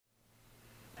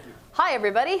Hi,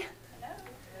 everybody.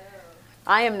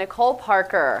 I am Nicole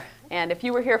Parker, and if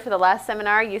you were here for the last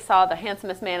seminar, you saw the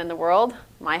handsomest man in the world,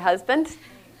 my husband,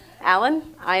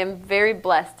 Alan. I am very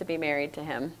blessed to be married to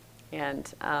him,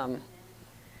 and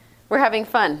we're having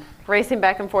fun racing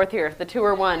back and forth here. The two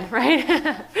are one,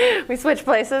 right? We switch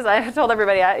places. I told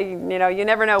everybody, you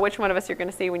never know which one of us you're going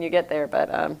to see when you get there,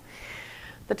 but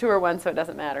the two are one, so it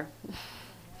doesn't matter.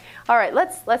 All right,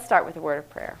 let's start with a word of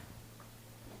prayer.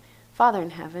 Father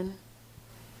in heaven,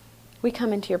 we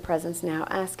come into your presence now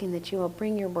asking that you will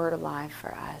bring your word alive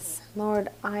for us. Lord,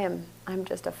 I'm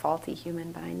just a faulty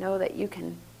human, but I know that you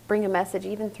can bring a message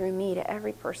even through me to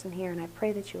every person here, and I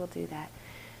pray that you will do that.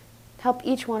 Help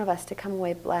each one of us to come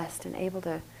away blessed and able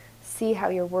to see how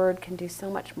your word can do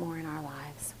so much more in our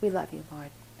lives. We love you,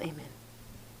 Lord. Amen.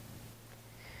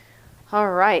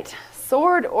 All right,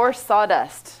 sword or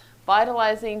sawdust,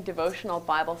 vitalizing devotional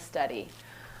Bible study.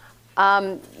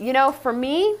 For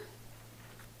me,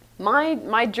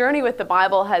 my journey with the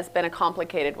Bible has been a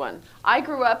complicated one. I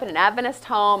grew up in an Adventist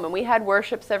home, and we had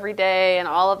worships every day and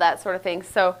all of that sort of thing.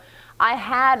 So I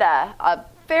had a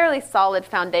fairly solid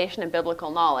foundation in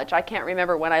biblical knowledge. I can't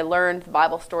remember when I learned the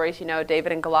Bible stories,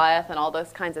 David and Goliath and all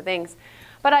those kinds of things.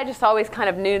 But I just always kind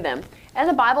of knew them. And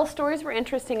the Bible stories were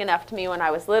interesting enough to me when I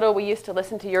was little. We used to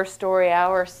listen to Your Story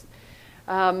Hours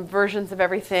versions of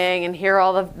everything and hear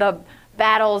all the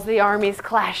battles, the armies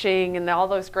clashing, and all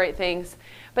those great things.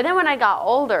 But then when I got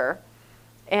older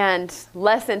and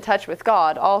less in touch with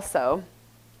God also,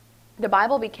 the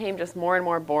Bible became just more and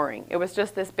more boring. It was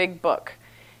just this big book.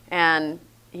 And,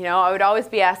 I would always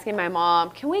be asking my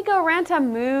mom, can we go rent a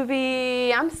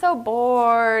movie? I'm so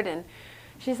bored. And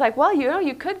she's like, well,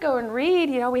 you could go and read.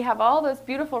 We have all those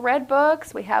beautiful red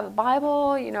books. We have the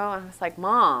Bible, And I was like,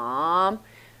 Mom,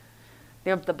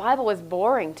 the Bible was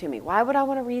boring to me. Why would I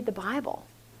want to read the Bible?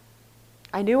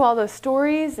 I knew all those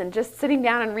stories, and just sitting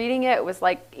down and reading it was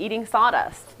like eating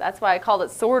sawdust. That's why I called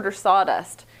it sword or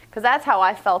sawdust, because that's how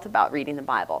I felt about reading the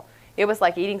Bible. It was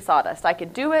like eating sawdust. I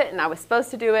could do it, and I was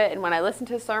supposed to do it, and when I listened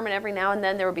to a sermon every now and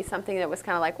then, there would be something that was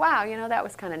kind of like, wow, that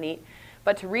was kind of neat.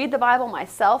 But to read the Bible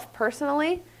myself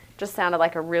personally just sounded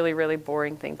like a really, really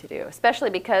boring thing to do, especially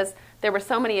because there were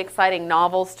so many exciting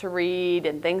novels to read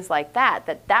and things like that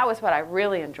was what I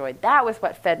really enjoyed. That was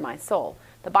what fed my soul.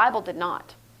 The Bible did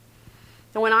not.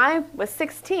 And when I was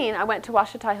 16, I went to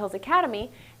Ouachita Hills Academy,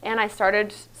 and I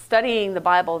started studying the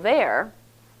Bible there.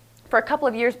 For a couple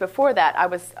of years before that, I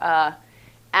was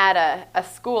at a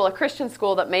school, a Christian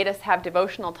school, that made us have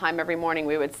devotional time every morning.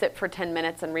 We would sit for 10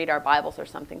 minutes and read our Bibles or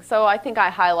something. So I think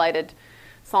I highlighted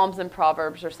Psalms and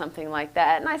Proverbs or something like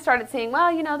that. And I started seeing,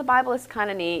 the Bible is kind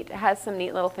of neat. It has some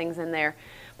neat little things in there.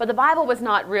 But the Bible was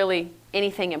not really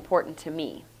anything important to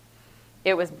me.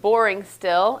 It was boring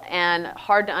still and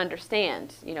hard to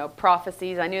understand.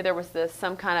 Prophecies. I knew there was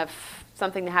some kind of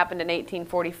something that happened in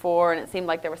 1844, and it seemed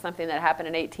like there was something that happened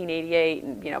in 1888.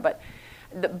 And but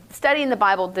studying the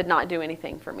Bible did not do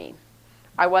anything for me.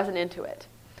 I wasn't into it.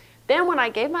 Then when I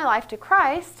gave my life to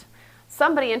Christ,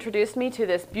 somebody introduced me to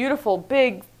this beautiful,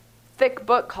 big, thick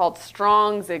book called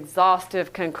Strong's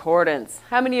Exhaustive Concordance.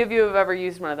 How many of you have ever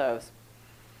used one of those?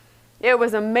 It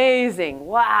was amazing.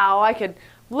 Wow, I could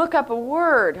look up a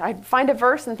word. I'd find a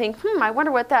verse and think, I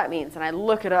wonder what that means. And I'd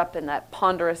look it up in that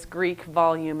ponderous Greek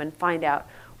volume and find out,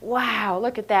 wow,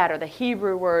 look at that, or the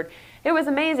Hebrew word. It was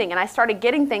amazing. And I started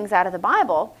getting things out of the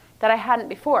Bible that I hadn't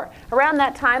before. Around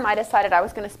that time, I decided I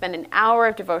was going to spend an hour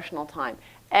of devotional time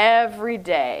every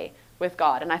day with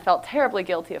God. And I felt terribly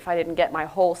guilty if I didn't get my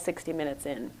whole 60 minutes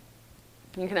in.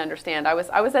 You can understand. I was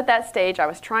at that stage. I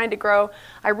was trying to grow.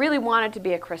 I really wanted to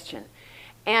be a Christian.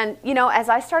 And, as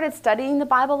I started studying the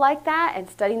Bible like that and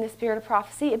studying the spirit of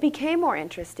prophecy, it became more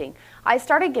interesting. I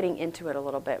started getting into it a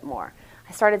little bit more.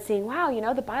 I started seeing, wow,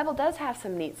 the Bible does have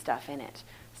some neat stuff in it.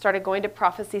 Started going to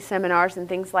prophecy seminars and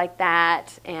things like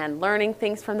that, and learning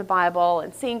things from the Bible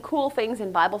and seeing cool things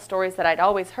in Bible stories that I'd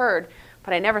always heard,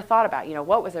 but I never thought about,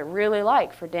 what was it really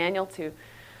like for Daniel to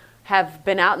have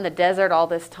been out in the desert all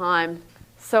this time,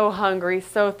 so hungry,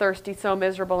 so thirsty, so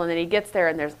miserable, and then he gets there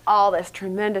and there's all this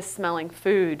tremendous smelling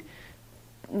food,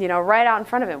 right out in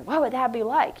front of him. What would that be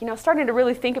like? Starting to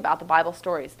really think about the Bible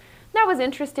stories. That was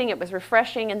interesting, it was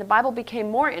refreshing, and the Bible became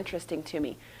more interesting to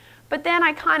me. But then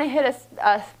I kind of hit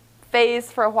a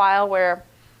phase for a while where,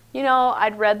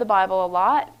 I'd read the Bible a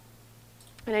lot,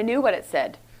 and I knew what it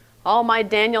said. All my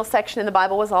Daniel section in the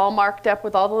Bible was all marked up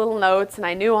with all the little notes, and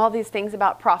I knew all these things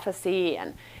about prophecy,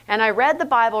 and I read the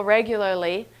Bible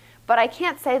regularly, but I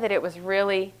can't say that it was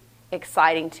really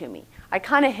exciting to me. I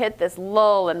kind of hit this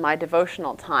lull in my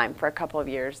devotional time for a couple of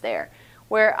years there,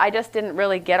 where I just didn't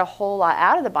really get a whole lot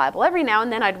out of the Bible. Every now and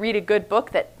then I'd read a good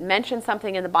book that mentioned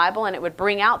something in the Bible, and it would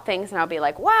bring out things, and I'll be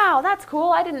like, wow, that's cool.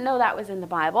 I didn't know that was in the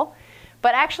Bible.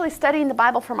 But actually studying the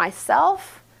Bible for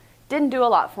myself didn't do a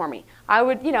lot for me. I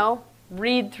would,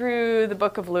 read through the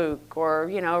book of Luke, or,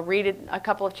 read it a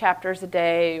couple of chapters a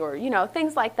day, or,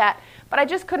 things like that. But I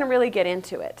just couldn't really get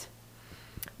into it.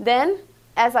 Then,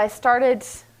 as I started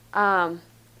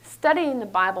studying the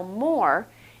Bible more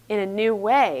in a new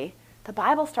way, the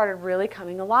Bible started really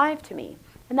coming alive to me.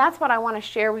 And that's what I want to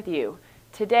share with you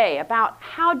today, about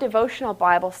how devotional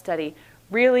Bible study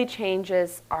really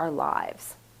changes our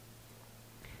lives.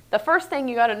 The first thing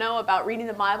you got to know about reading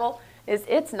the Bible is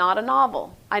it's not a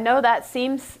novel. I know that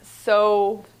seems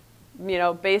so,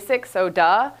 basic, so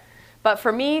duh. But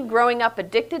for me, growing up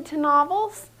addicted to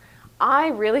novels, I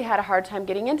really had a hard time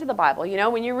getting into the Bible.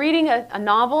 When you're reading a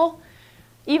novel,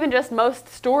 even just most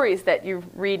stories that you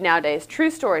read nowadays, true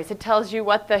stories, it tells you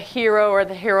what the hero or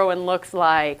the heroine looks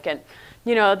like, and,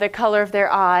 the color of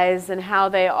their eyes and how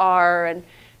they are, and,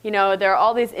 there are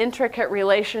all these intricate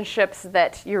relationships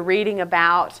that you're reading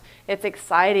about. It's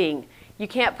exciting. You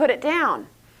can't put it down.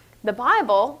 The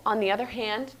Bible, on the other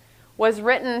hand, was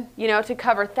written, to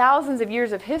cover thousands of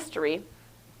years of history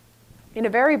in a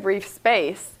very brief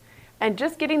space, and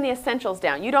just getting the essentials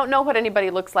down. You don't know what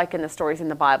anybody looks like in the stories in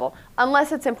the Bible,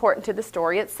 unless it's important to the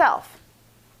story itself.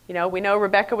 We know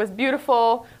Rebecca was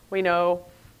beautiful. We know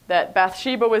that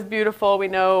Bathsheba was beautiful. We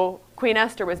know Queen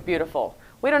Esther was beautiful.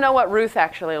 We don't know what Ruth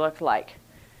actually looked like,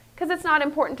 because it's not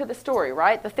important to the story,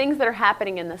 right? The things that are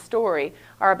happening in the story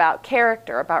are about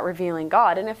character, about revealing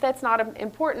God. And if that's not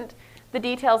important, the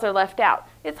details are left out.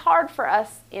 It's hard for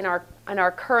us in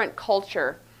our current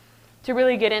culture to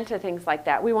really get into things like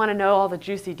that. We want to know all the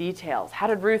juicy details. How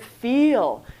did Ruth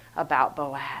feel about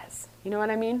Boaz? You know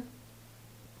what I mean?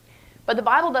 But the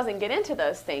Bible doesn't get into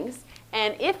those things.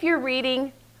 And if you're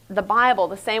reading the Bible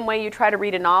the same way you try to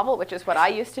read a novel, which is what I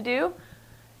used to do,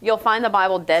 you'll find the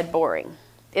Bible dead boring.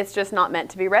 It's just not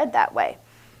meant to be read that way.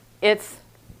 It's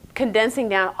condensing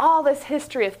down all this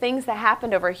history of things that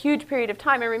happened over a huge period of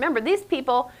time. And remember, these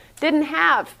people didn't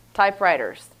have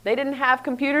typewriters. They didn't have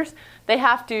computers. They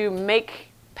have to make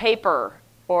paper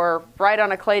or write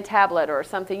on a clay tablet or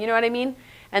something. You know what I mean?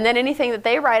 And then anything that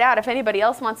they write out, if anybody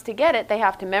else wants to get it, they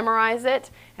have to memorize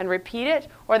it and repeat it,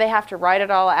 or they have to write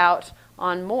it all out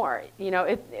on more.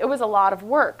 It was a lot of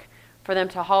work for them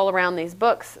to haul around these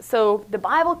books. So the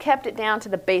Bible kept it down to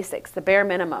the basics, the bare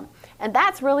minimum. And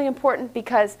that's really important,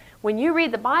 because when you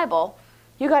read the Bible,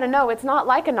 you got to know it's not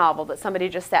like a novel that somebody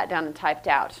just sat down and typed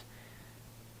out.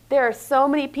 There are so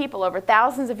many people over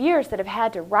thousands of years that have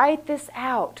had to write this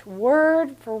out,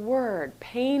 word for word,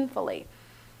 painfully,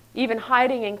 even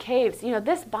hiding in caves.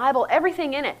 This Bible,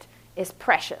 everything in it is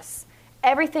precious.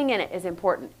 Everything in it is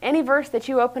important. Any verse that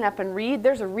you open up and read,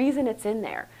 there's a reason it's in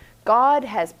there. God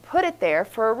has put it there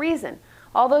for a reason.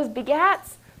 All those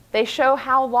begats, they show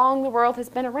how long the world has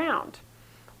been around.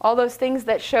 All those things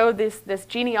that show this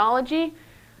genealogy,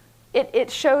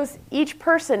 it shows each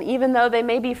person, even though they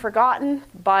may be forgotten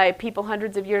by people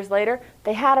hundreds of years later,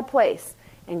 they had a place,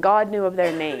 and God knew of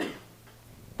their name.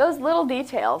 Those little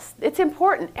details, it's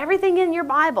important. Everything in your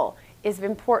Bible is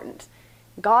important.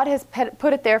 God has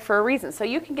put it there for a reason, so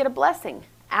you can get a blessing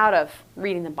out of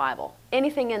reading the Bible.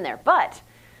 Anything in there. But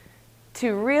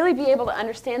to really be able to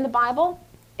understand the Bible,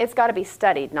 it's got to be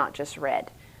studied, not just read.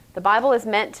 The Bible is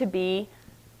meant to be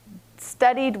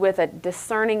studied with a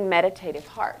discerning, meditative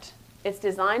heart. It's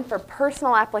designed for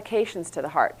personal applications to the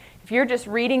heart. If you're just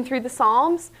reading through the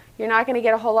Psalms, you're not going to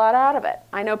get a whole lot out of it.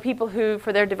 I know people who,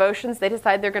 for their devotions, they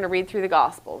decide they're going to read through the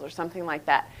Gospels or something like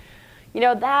that.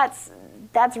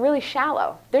 That's really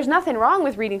shallow. There's nothing wrong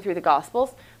with reading through the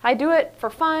Gospels. I do it for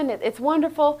fun. It's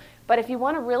wonderful. But if you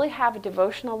want to really have a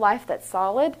devotional life that's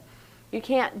solid, you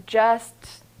can't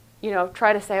just,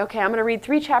 try to say, okay, I'm going to read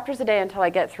 3 chapters a day until I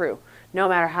get through, no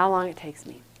matter how long it takes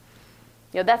me.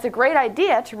 That's a great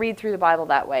idea to read through the Bible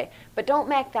that way, but don't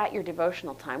make that your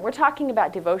devotional time. We're talking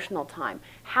about devotional time.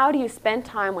 How do you spend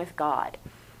time with God?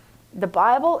 The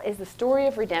Bible is the story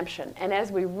of redemption, and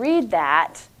as we read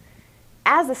that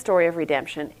as a story of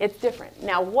redemption, it's different.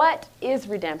 Now, what is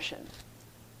redemption?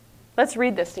 Let's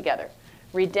read this together.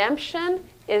 Redemption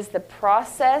is the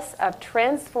process of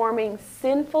transforming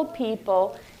sinful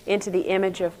people into the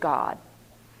image of God.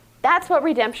 That's what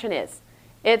redemption is.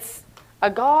 It's a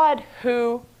God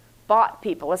who bought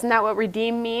people. Isn't that what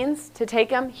redeem means? To take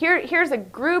them? Here's a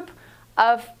group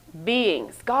of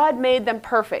beings. God made them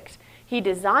perfect. He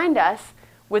designed us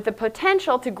with the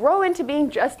potential to grow into being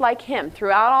just like Him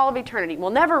throughout all of eternity. We'll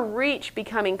never reach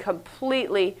becoming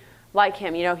completely like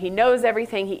him. You know, he knows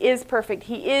everything. He is perfect.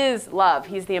 He is love.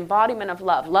 He's the embodiment of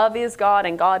love. Love is God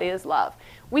and God is love.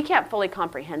 We can't fully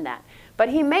comprehend that. But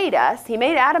he made us, he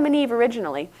made Adam and Eve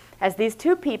originally as these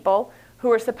two people who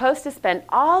were supposed to spend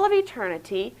all of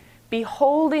eternity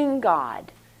beholding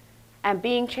God and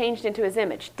being changed into his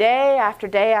image day after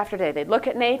day after day. They'd look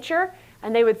at nature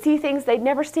and they would see things they'd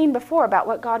never seen before about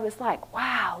what God was like.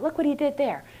 Wow, look what he did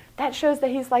there. That shows that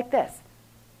he's like this.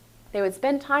 They would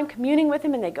spend time communing with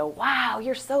him and they'd go, wow,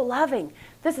 you're so loving.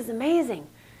 This is amazing.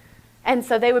 And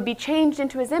so they would be changed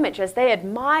into his image. As they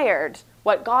admired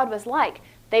what God was like,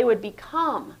 they would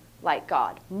become like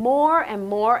God more and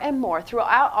more and more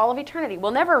throughout all of eternity.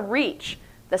 We'll never reach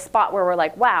the spot where we're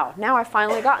like, wow, now I've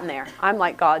finally gotten there. I'm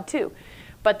like God too.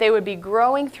 But they would be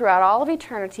growing throughout all of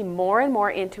eternity more and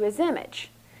more into his image.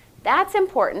 That's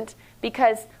important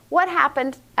because what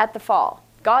happened at the fall?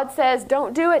 God says,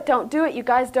 don't do it, you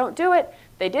guys don't do it.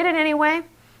 They did it anyway.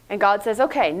 And God says,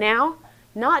 okay, now,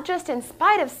 not just in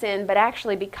spite of sin, but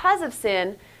actually because of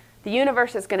sin, the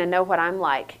universe is going to know what I'm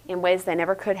like in ways they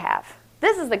never could have.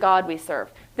 This is the God we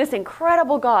serve. This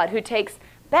incredible God who takes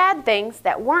bad things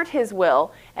that weren't his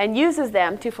will and uses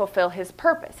them to fulfill his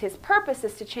purpose. His purpose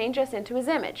is to change us into his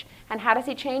image. And how does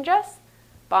he change us?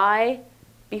 By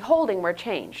beholding we're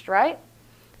changed, right?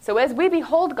 So as we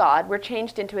behold God, we're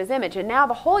changed into his image. And now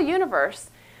the whole universe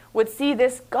would see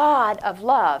this God of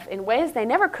love in ways they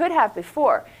never could have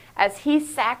before as he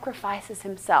sacrifices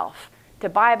himself to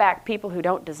buy back people who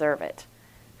don't deserve it,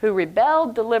 who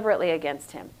rebelled deliberately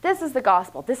against him. This is the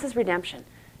gospel. This is redemption.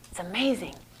 It's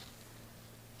amazing.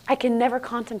 I can never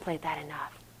contemplate that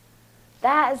enough.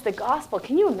 That is the gospel.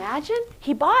 Can you imagine?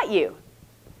 He bought you.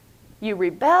 You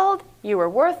rebelled. You were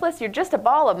worthless. You're just a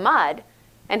ball of mud.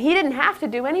 And he didn't have to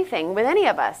do anything with any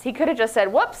of us. He could have just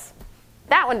said, whoops,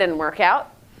 that one didn't work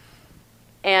out.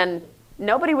 And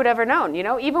nobody would have ever known. You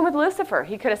know, even with Lucifer,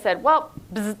 he could have said, well,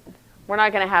 bzz, we're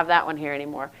not going to have that one here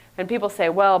anymore. And people say,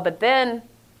 well, but then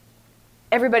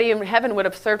everybody in heaven would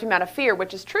have served him out of fear,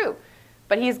 which is true.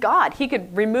 But he's God. He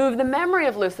could remove the memory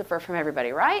of Lucifer from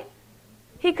everybody, right?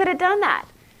 He could have done that.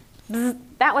 Bzz,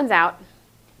 that one's out.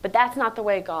 But that's not the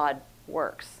way God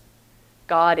works.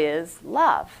 God is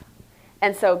love.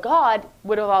 And so God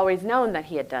would have always known that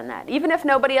he had done that. Even if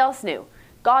nobody else knew,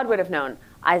 God would have known,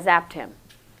 I zapped him.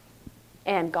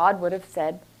 And God would have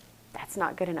said, that's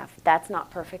not good enough. That's not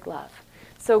perfect love.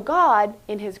 So God,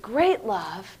 in his great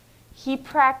love, he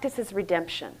practices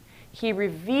redemption. He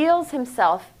reveals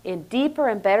himself in deeper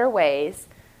and better ways.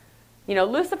 You know,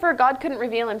 Lucifer, God couldn't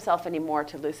reveal himself anymore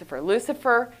to Lucifer.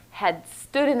 Lucifer had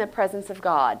stood in the presence of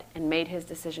God and made his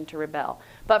decision to rebel.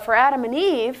 But for Adam and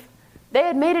Eve, they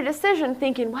had made a decision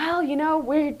thinking, well, you know,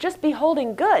 we're just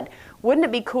beholding good. Wouldn't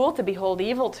it be cool to behold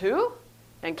evil too?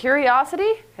 And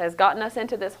curiosity has gotten us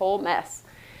into this whole mess.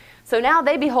 So now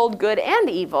they behold good and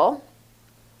evil,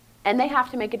 and they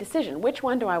have to make a decision. Which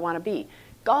one do I want to be?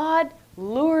 God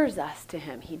lures us to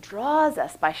him. He draws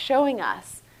us by showing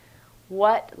us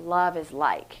what love is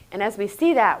like. And as we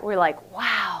see that, we're like,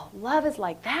 wow, love is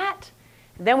like that?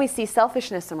 And then we see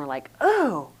selfishness and we're like,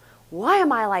 oh, why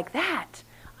am I like that?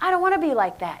 I don't want to be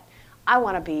like that. I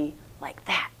want to be like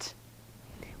that.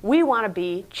 We want to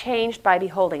be changed by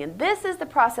beholding. And this is the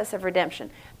process of redemption.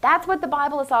 That's what the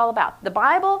Bible is all about. The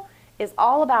Bible is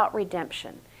all about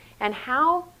redemption. And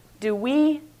how do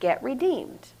we get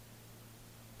redeemed?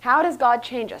 How does God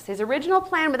change us? His original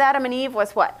plan with Adam and Eve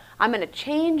was what? I'm going to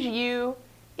change you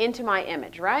into my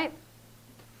image, right?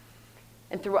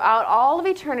 And throughout all of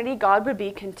eternity, God would be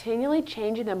continually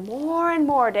changing them more and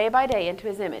more day by day into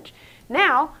his image.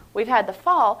 Now, we've had the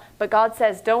fall, but God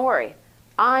says, don't worry.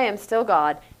 I am still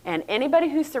God, and anybody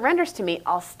who surrenders to me,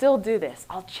 I'll still do this.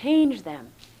 I'll change them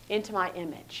into my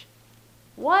image.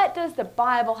 What does the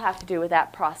Bible have to do with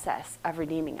that process of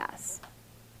redeeming us?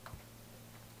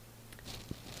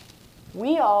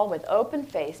 We all, with open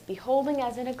face, beholding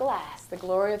as in a glass the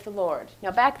glory of the Lord.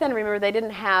 Now, back then, remember, they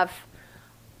didn't have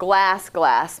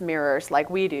glass mirrors like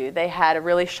we do. They had a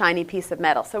really shiny piece of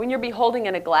metal. So when you're beholding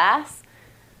in a glass,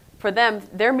 for them,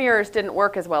 their mirrors didn't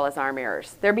work as well as our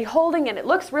mirrors. They're beholding and it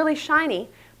looks really shiny,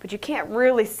 but you can't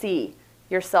really see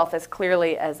yourself as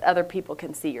clearly as other people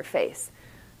can see your face.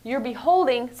 You're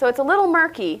beholding, so it's a little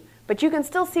murky, but you can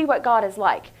still see what God is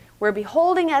like. We're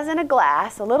beholding as in a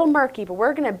glass, a little murky, but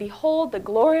we're going to behold the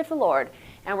glory of the Lord,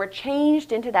 and we're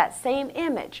changed into that same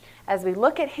image. As we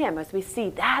look at him, as we see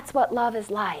that's what love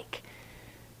is like,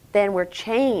 then we're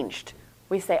changed.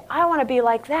 We say, I want to be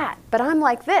like that, but I'm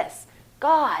like this.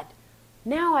 God,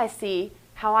 now I see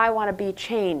how I want to be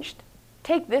changed.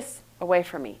 Take this away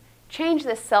from me. Change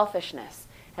this selfishness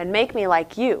and make me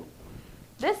like you.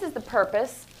 This is the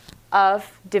purpose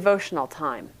of devotional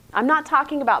time. I'm not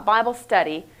talking about Bible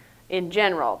study in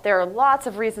general. There are lots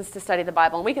of reasons to study the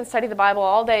Bible, and we can study the Bible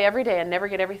all day, every day, and never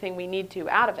get everything we need to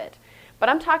out of it. But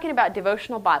I'm talking about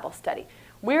devotional Bible study.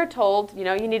 We're told,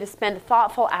 you need to spend a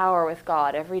thoughtful hour with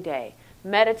God every day,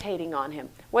 meditating on Him.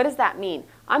 What does that mean?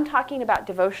 I'm talking about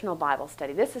devotional Bible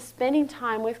study. This is spending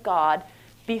time with God,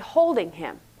 beholding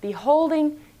Him,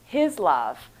 beholding His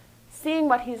love, seeing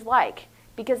what He's like,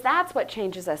 because that's what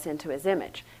changes us into His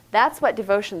image. That's what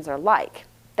devotions are like.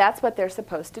 That's what they're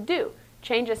supposed to do.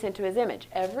 Change us into His image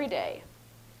every day.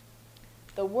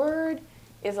 The Word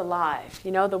is alive.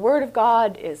 The Word of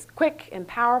God is quick and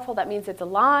powerful. That means it's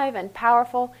alive and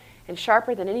powerful and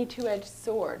sharper than any two-edged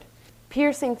sword,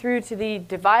 piercing through to the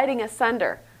dividing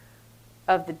asunder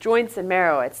of the joints and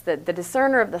marrow. It's the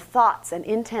discerner of the thoughts and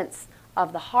intents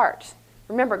of the heart.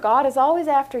 Remember, God is always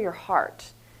after your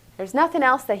heart. There's nothing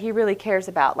else that He really cares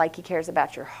about like He cares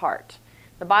about your heart.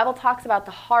 The Bible talks about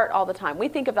the heart all the time. We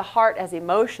think of the heart as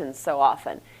emotions so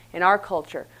often in our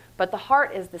culture, but the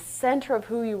heart is the center of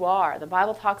who you are. The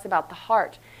Bible talks about the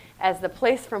heart as the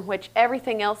place from which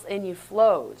everything else in you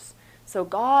flows. So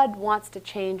God wants to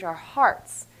change our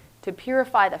hearts to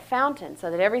purify the fountain so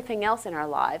that everything else in our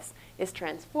lives is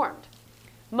transformed.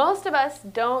 Most of us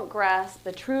don't grasp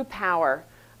the true power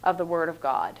of the Word of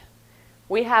God.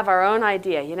 We have our own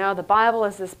idea. The Bible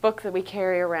is this book that we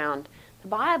carry around. The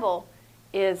Bible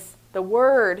is the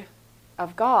Word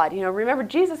of God. Remember,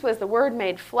 Jesus was the Word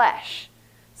made flesh.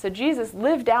 So Jesus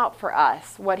lived out for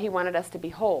us what He wanted us to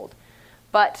behold.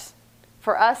 But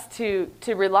for us to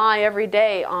rely every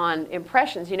day on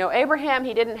impressions. Abraham,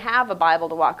 he didn't have a Bible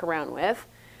to walk around with.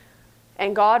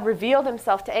 And God revealed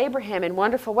Himself to Abraham in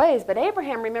wonderful ways. But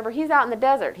Abraham, remember, he's out in the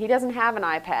desert. He doesn't have an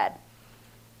iPad.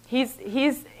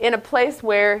 He's in a place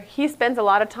where he spends a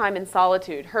lot of time in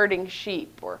solitude, herding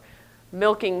sheep or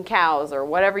milking cows or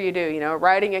whatever you do,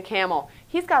 riding a camel.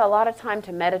 He's got a lot of time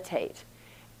to meditate.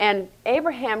 And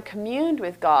Abraham communed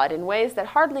with God in ways that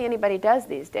hardly anybody does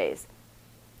these days.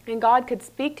 And God could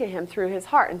speak to him through his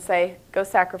heart and say, go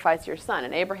sacrifice your son.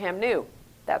 And Abraham knew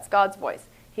that's God's voice.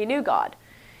 He knew God.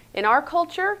 In our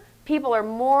culture, people are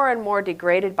more and more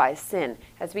degraded by sin.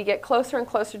 As we get closer and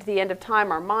closer to the end of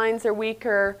time, our minds are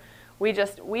weaker. We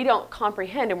don't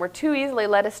comprehend, and we're too easily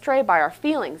led astray by our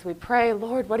feelings. We pray,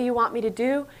 Lord, what do you want me to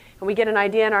do? And we get an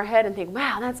idea in our head and think,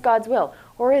 wow, that's God's will.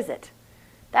 Or is it?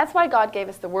 That's why God gave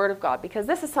us the Word of God, because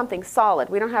this is something solid.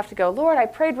 We don't have to go, Lord, I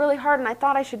prayed really hard and I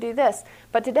thought I should do this,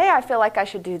 but today I feel like I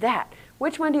should do that.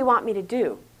 Which one do you want me to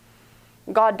do?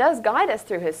 God does guide us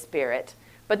through His Spirit,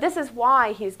 but this is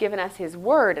why He's given us His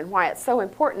Word and why it's so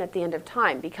important at the end of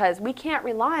time, because we can't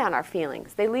rely on our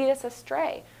feelings. They lead us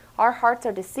astray. Our hearts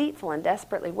are deceitful and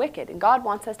desperately wicked, and God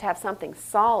wants us to have something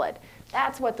solid.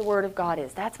 That's what the Word of God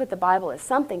is. That's what the Bible is,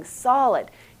 something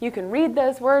solid. You can read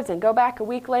those words and go back a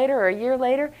week later or a year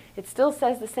later. It still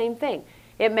says the same thing.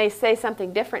 It may say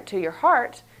something different to your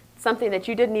heart, something that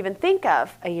you didn't even think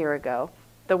of a year ago.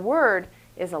 The Word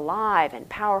is alive and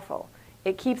powerful.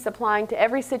 It keeps applying to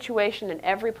every situation in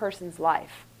every person's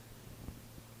life.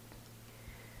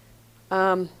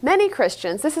 Many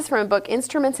Christians, this is from a book,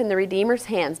 Instruments in the Redeemer's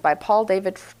Hands by Paul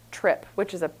David Tripp,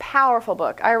 which is a powerful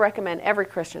book. I recommend every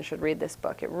Christian should read this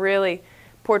book. It really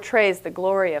portrays the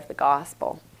glory of the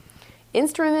gospel.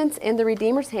 Instruments in the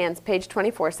Redeemer's Hands, page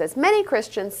 24, says, many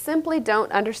Christians simply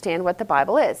don't understand what the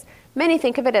Bible is. Many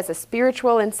think of it as a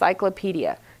spiritual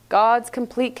encyclopedia, God's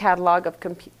complete catalog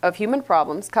of human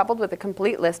problems coupled with a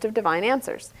complete list of divine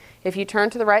answers. If you turn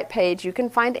to the right page, you can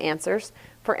find answers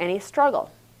for any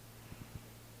struggle.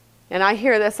 And I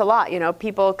hear this a lot,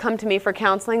 people come to me for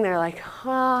counseling. They're like,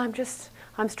 I'm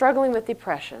struggling with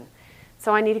depression.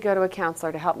 So I need to go to a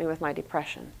counselor to help me with my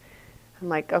depression. I'm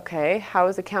like, okay, how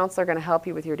is a counselor going to help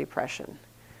you with your depression?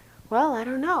 Well, I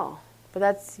don't know, but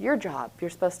that's your job. You're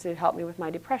supposed to help me with my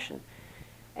depression.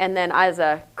 And then as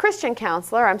a Christian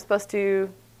counselor, I'm supposed to,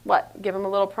 give them a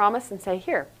little promise and say,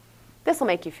 here, this will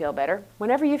make you feel better.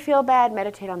 Whenever you feel bad,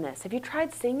 meditate on this. Have you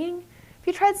tried singing? Have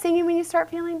you tried singing when you start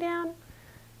feeling down?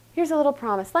 Here's a little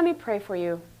promise. Let me pray for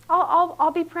you.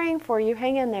 I'll be praying for you.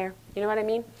 Hang in there. You know what I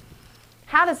mean?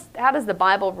 How does the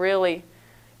Bible really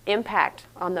impact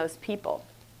on those people?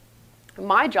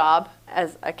 My job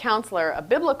as a counselor, a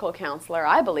biblical counselor,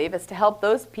 I believe, is to help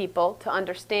those people to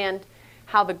understand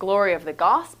how the glory of the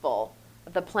gospel,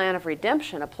 the plan of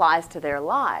redemption, applies to their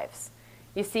lives.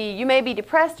 You see, you may be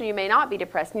depressed or you may not be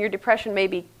depressed, and your depression may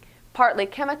be partly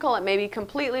chemical, it may be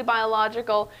completely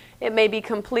biological, it may be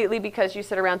completely because you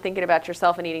sit around thinking about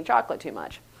yourself and eating chocolate too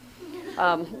much.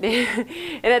 And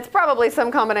it's probably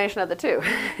some combination of the two.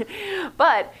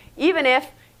 But even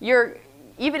if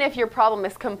even if your problem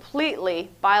is completely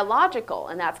biological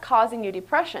and that's causing you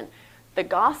depression, the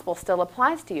gospel still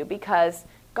applies to you because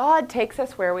God takes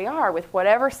us where we are with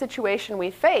whatever situation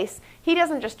we face. He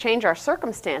doesn't just change our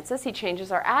circumstances, He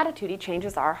changes our attitude, He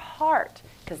changes our heart,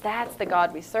 because that's the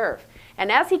God we serve.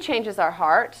 And as He changes our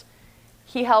heart,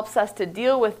 He helps us to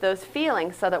deal with those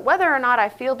feelings so that whether or not I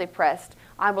feel depressed,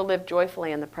 I will live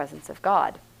joyfully in the presence of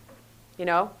God. You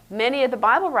know, many of the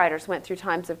Bible writers went through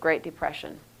times of great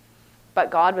depression, but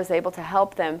God was able to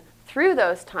help them through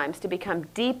those times to become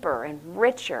deeper and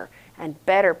richer and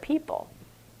better people.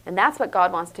 And that's what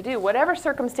God wants to do. Whatever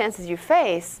circumstances you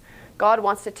face, God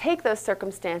wants to take those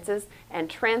circumstances and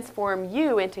transform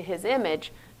you into His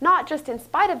image, not just in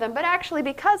spite of them, but actually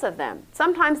because of them.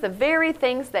 Sometimes the very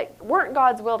things that weren't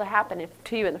God's will to happen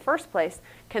to you in the first place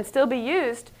can still be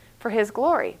used for His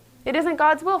glory. It isn't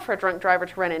God's will for a drunk driver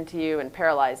to run into you and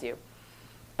paralyze you.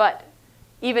 But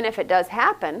even if it does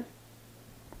happen,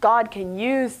 God can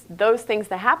use those things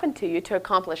that happen to you to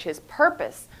accomplish His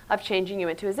purpose of changing you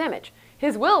into His image.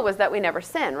 His will was that we never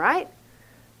sin, right?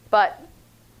 But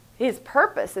His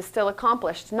purpose is still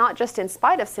accomplished, not just in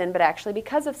spite of sin, but actually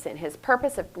because of sin. His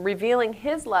purpose of revealing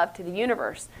His love to the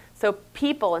universe. So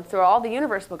people and through all the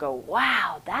universe will go,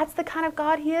 wow, that's the kind of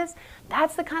God He is?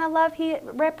 That's the kind of love He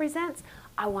represents?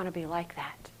 I want to be like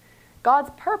that.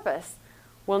 God's purpose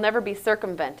will never be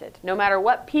circumvented. No matter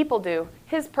what people do,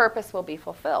 His purpose will be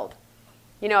fulfilled.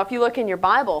 You know, if you look in your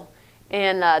Bible,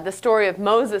 in the story of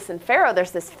Moses and Pharaoh,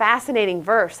 there's this fascinating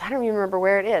verse. I don't even remember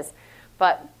where it is.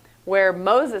 But where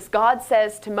Moses, God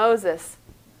says to Moses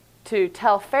to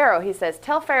tell Pharaoh, He says,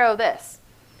 tell Pharaoh this.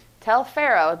 Tell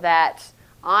Pharaoh that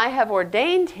I have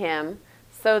ordained him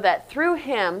so that through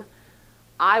him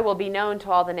I will be known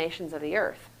to all the nations of the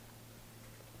earth.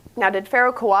 Now, did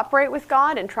Pharaoh cooperate with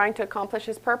God in trying to accomplish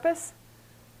his purpose?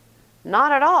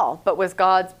 Not at all. But was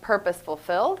God's purpose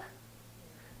fulfilled?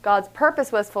 God's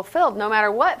purpose was fulfilled. No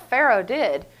matter what Pharaoh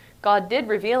did, God did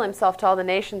reveal Himself to all the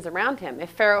nations around him. If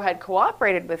Pharaoh had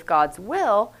cooperated with God's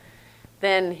will,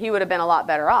 then he would have been a lot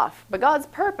better off. But God's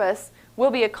purpose will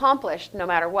be accomplished no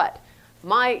matter what.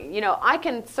 I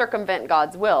can circumvent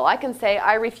God's will. I can say,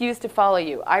 I refuse to follow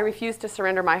you. I refuse to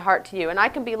surrender my heart to you. And I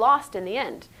can be lost in the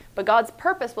end. But God's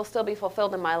purpose will still be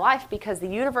fulfilled in my life because the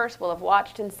universe will have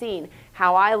watched and seen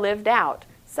how I lived out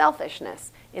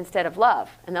selfishness instead of love.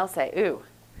 And they'll say, ooh,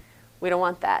 we don't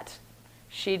want that.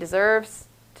 She deserves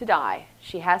to die.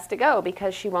 She has to go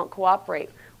because she won't cooperate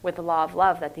with the law of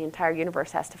love that the entire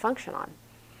universe has to function on.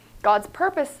 God's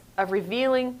purpose of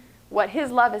revealing what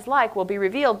His love is like will be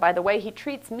revealed by the way He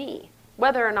treats me,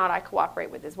 whether or not I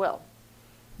cooperate with His will.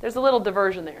 There's a little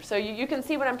diversion there. So you can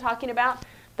see what I'm talking about.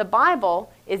 The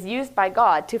Bible is used by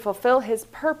God to fulfill His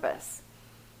purpose.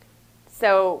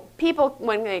 So people,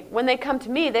 when they come to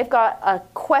me, they've got a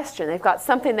question. They've got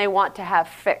something they want to have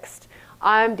fixed.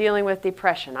 I'm dealing with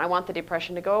depression. I want the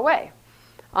depression to go away.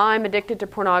 I'm addicted to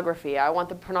pornography. I want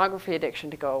the pornography addiction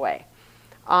to go away.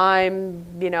 I'm,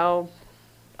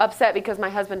 upset because my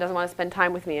husband doesn't want to spend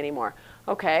time with me anymore.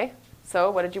 Okay, so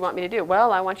what did you want me to do?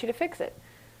 Well, I want you to fix it.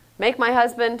 Make my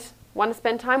husband want to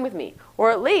spend time with me.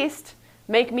 Or at least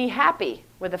make me happy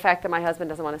with the fact that my husband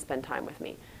doesn't want to spend time with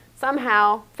me.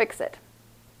 Somehow fix it.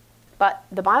 But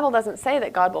the Bible doesn't say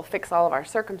that God will fix all of our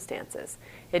circumstances.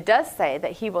 It does say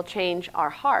that He will change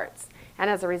our hearts. And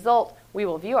as a result, we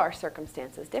will view our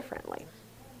circumstances differently.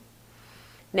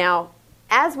 Now,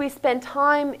 as we spend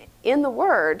time in the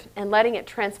Word and letting it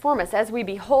transform us, as we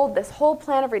behold this whole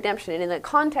plan of redemption, and in the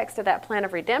context of that plan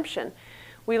of redemption,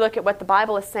 we look at what the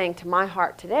Bible is saying to my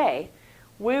heart today,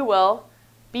 we will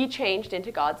be changed into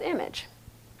God's image.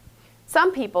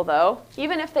 Some people, though,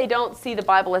 even if they don't see the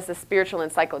Bible as a spiritual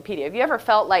encyclopedia, have you ever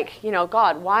felt like,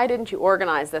 God, why didn't you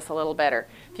organize this a little better?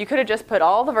 If you could have just put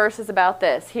all the verses about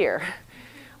this here,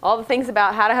 all the things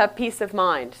about how to have peace of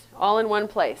mind, all in one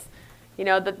place.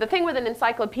 The thing with an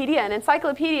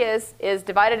encyclopedia is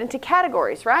divided into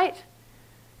categories, right?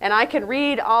 And I can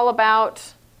read all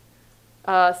about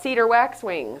cedar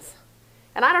waxwings.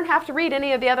 And I don't have to read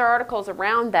any of the other articles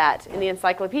around that in the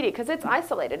encyclopedia because it's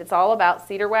isolated. It's all about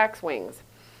cedar waxwings.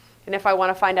 And if I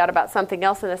want to find out about something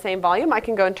else in the same volume, I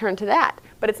can go and turn to that.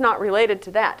 But it's not related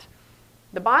to that.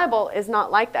 The Bible is not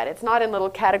like that. It's not in little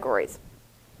categories.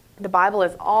 The Bible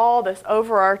is all this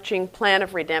overarching plan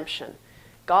of redemption.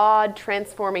 God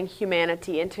transforming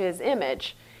humanity into His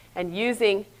image and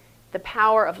using the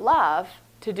power of love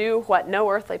to do what no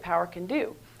earthly power can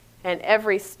do. And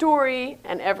every story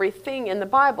and everything in the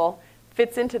Bible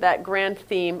fits into that grand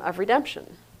theme of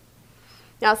redemption.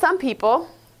 Now, some people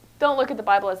don't look at the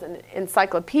Bible as an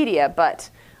encyclopedia, but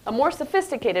A more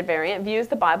sophisticated variant views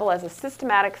the Bible as a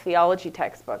systematic theology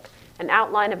textbook, an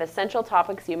outline of essential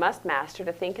topics you must master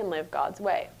to think and live God's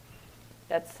way.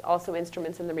 That's also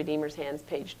Instruments in the Redeemer's Hands,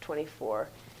 page 24.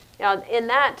 Now, in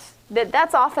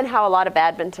that's often how a lot of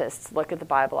Adventists look at the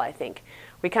Bible, I think.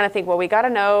 We kind of think, well, we got to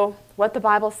know what the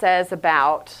Bible says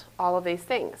about all of these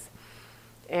things.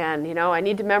 And, I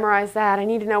need to memorize that. I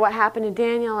need to know what happened in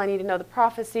Daniel. I need to know the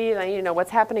prophecies. I need to know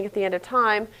what's happening at the end of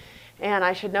time. And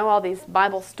I should know all these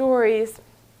Bible stories.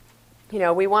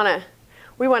 We want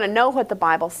to know what the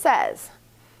Bible says.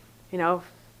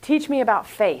 Teach me about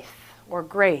faith or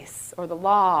grace or the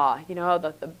law,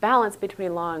 the balance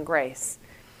between law and grace.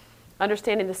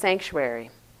 Understanding the sanctuary.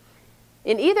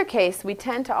 In either case, we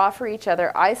tend to offer each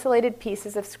other isolated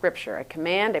pieces of Scripture, a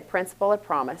command, a principle, a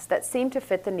promise, that seem to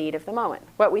fit the need of the moment.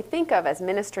 What we think of as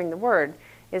ministering the Word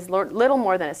is little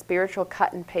more than a spiritual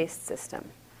cut-and-paste system.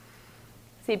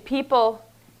 See, people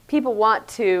want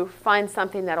to find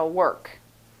something that'll work,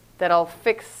 that'll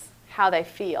fix how they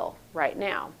feel right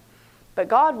now. But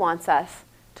God wants us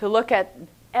to look at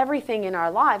everything in our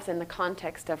lives in the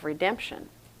context of redemption.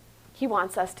 He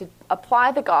wants us to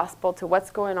apply the gospel to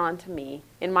what's going on to me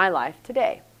in my life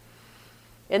today.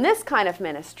 In this kind of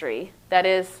ministry, that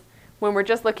is, when we're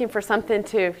just looking for something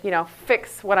to,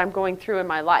 fix what I'm going through in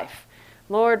my life.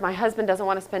 Lord, my husband doesn't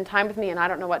want to spend time with me and I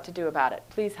don't know what to do about it.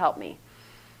 Please help me.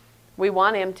 We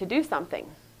want him to do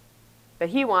something, but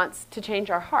he wants to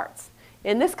change our hearts.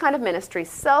 In this kind of ministry,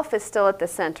 self is still at the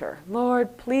center.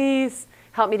 Lord, please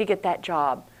help me to get that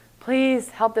job. Please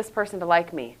help this person to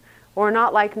like me. Or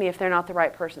not like me if they're not the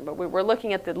right person. But we're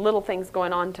looking at the little things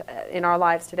going on in our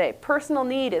lives today. Personal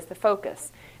need is the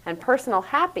focus, and personal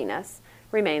happiness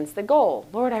remains the goal.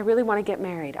 Lord, I really want to get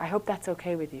married. I hope that's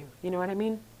okay with you. You know what I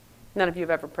mean? None of you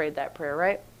have ever prayed that prayer,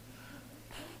 right?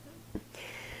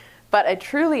 But a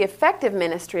truly effective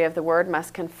ministry of the Word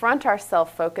must confront our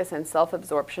self-focus and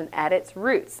self-absorption at its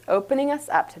roots, opening us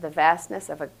up to the vastness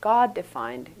of a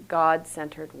God-defined,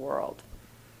 God-centered world.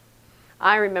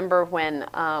 I remember when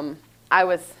I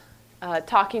was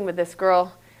talking with this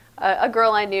girl, a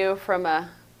girl I knew from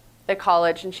the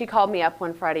college, and she called me up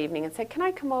one Friday evening and said, "Can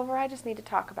I come over? I just need to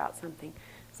talk about something."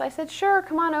 So I said, "Sure,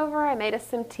 come on over." I made us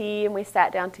some tea, and we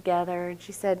sat down together, and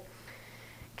she said,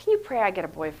 "Can you pray I get a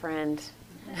boyfriend?"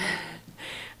 And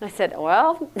I said,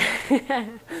 "Well,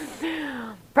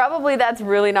 probably that's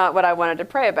really not what I wanted to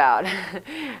pray about.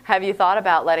 Have you thought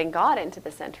about letting God into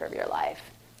the center of your life?"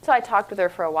 So I talked with her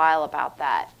for a while about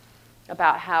that,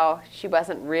 about how she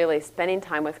wasn't really spending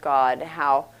time with God,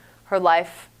 how her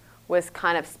life was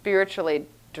kind of spiritually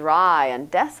dry and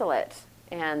desolate,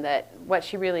 and that what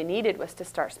she really needed was to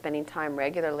start spending time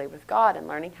regularly with God and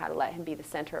learning how to let Him be the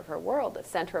center of her world, the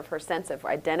center of her sense of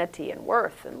identity and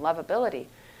worth and lovability.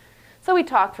 So we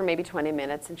talked for maybe 20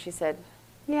 minutes, and she said,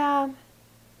 "Yeah,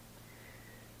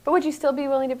 but would you still be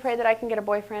willing to pray that I can get a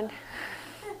boyfriend?"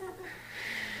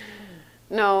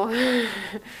 "No,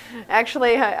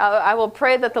 actually, I will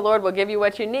pray that the Lord will give you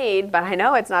what you need, but I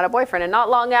know it's not a boyfriend." And not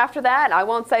long after that, I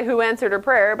won't say who answered her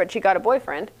prayer, but she got a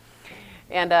boyfriend.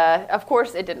 And of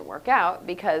course, it didn't work out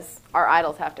because our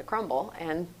idols have to crumble.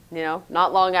 And,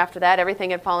 not long after that, everything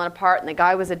had fallen apart, and the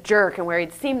guy was a jerk. And where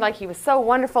he'd seemed like he was so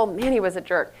wonderful, man, he was a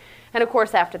jerk. And of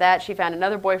course, after that, she found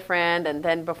another boyfriend, and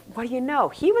then, what do you know,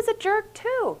 he was a jerk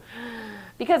too.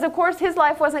 Because, of course, his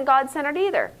life wasn't God-centered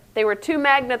either. They were two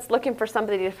magnets looking for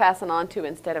somebody to fasten onto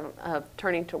instead of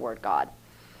turning toward God.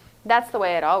 That's the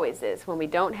way it always is. When we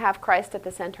don't have Christ at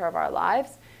the center of our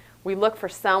lives, we look for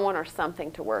someone or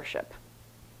something to worship.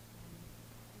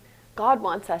 God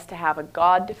wants us to have a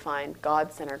God-defined,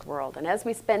 God-centered world. And as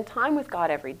we spend time with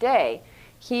God every day,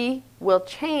 He will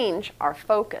change our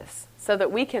focus so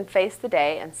that we can face the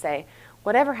day and say,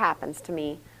 whatever happens to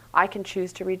me, I can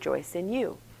choose to rejoice in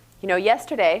You.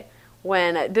 Yesterday,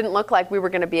 when it didn't look like we were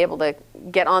going to be able to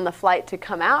get on the flight to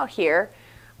come out here,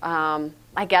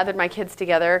 I gathered my kids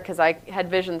together because I had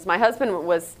visions. My husband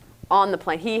was on the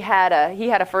plane. He had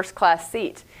a first-class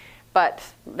seat,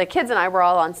 but the kids and I were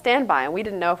all on standby, and we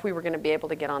didn't know if we were going to be able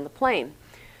to get on the plane.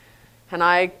 And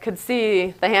I could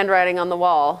see the handwriting on the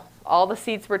wall. All the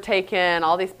seats were taken.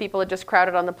 All these people had just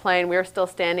crowded on the plane. We were still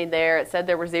standing there. It said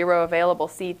there were 0 available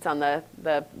seats on the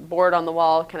board on the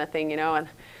wall kind of thing, And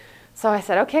so I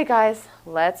said, okay, guys,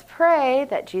 let's pray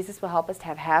that Jesus will help us to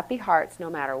have happy hearts no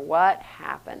matter what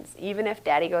happens, even if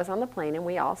Daddy goes on the plane and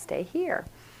we all stay here.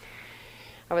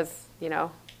 I was,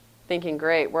 thinking,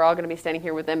 great, we're all going to be standing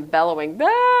here with them bellowing,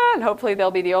 ah, and hopefully they'll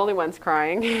be the only ones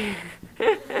crying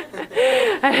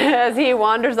as he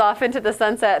wanders off into the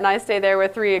sunset and I stay there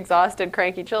with 3 exhausted,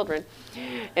 cranky children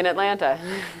in Atlanta.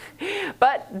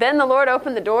 But then the Lord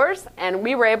opened the doors, and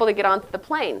we were able to get onto the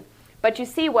plane. But you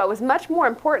see, what was much more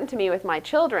important to me with my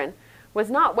children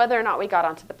was not whether or not we got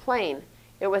onto the plane.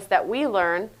 It was that we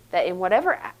learn that in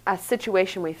whatever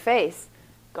situation we face,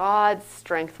 God's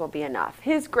strength will be enough.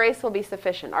 His grace will be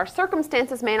sufficient. Our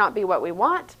circumstances may not be what we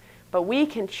want, but we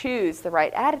can choose the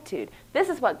right attitude. This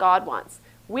is what God wants.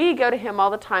 We go to Him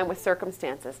all the time with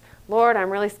circumstances. Lord,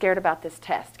 I'm really scared about this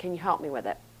test. Can you help me with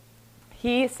it?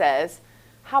 He says,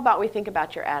 how about we think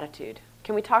about your attitude?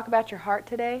 Can we talk about your heart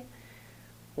today?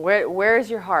 Where is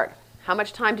your heart? How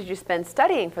much time did you spend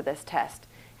studying for this test?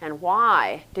 And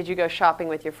why did you go shopping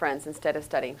with your friends instead of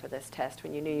studying for this test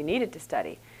when you knew you needed to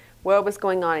study? What was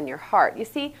going on in your heart? You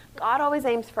see, God always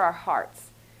aims for our hearts.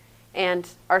 And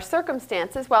our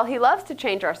circumstances, well, He loves to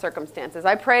change our circumstances.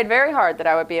 I prayed very hard that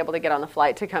I would be able to get on the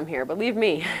flight to come here. Believe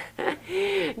me.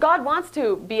 God wants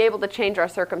to be able to change our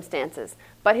circumstances.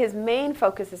 But His main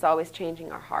focus is always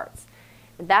changing our hearts.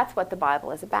 And that's what the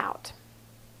Bible is about.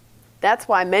 That's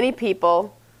why many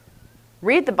people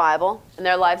read the Bible and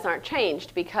their lives aren't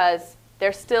changed, because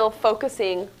they're still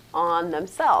focusing on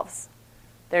themselves.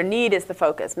 Their need is the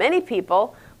focus. Many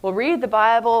people will read the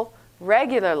Bible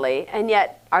regularly, and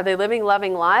yet are they living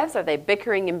loving lives? Are they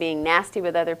bickering and being nasty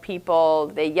with other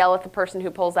people? They yell at the person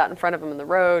who pulls out in front of them on the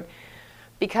road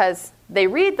because they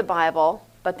read the Bible,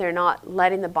 but they're not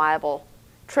letting the Bible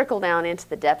trickle down into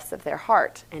the depths of their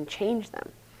heart and change them.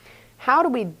 How do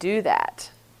we do that?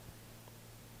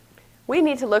 We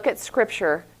need to look at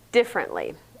Scripture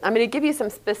differently. I'm going to give you some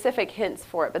specific hints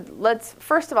for it, but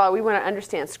first of all, we want to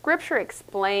understand Scripture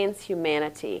explains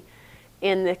humanity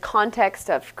in the context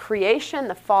of creation,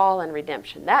 the fall, and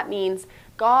redemption. That means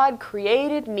God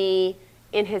created me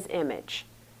in His image.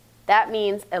 That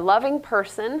means a loving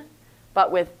person,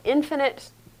 but with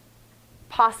infinite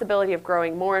possibility of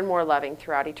growing more and more loving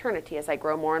throughout eternity as I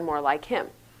grow more and more like Him.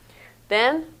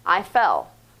 Then I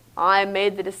fell. I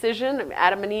made the decision,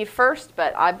 Adam and Eve first,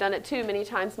 but I've done it too many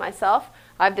times myself.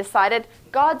 I've decided,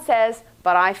 God says,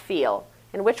 but I feel.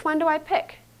 And which one do I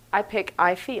pick? I pick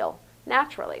I feel,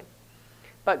 naturally.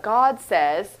 But God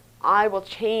says, I will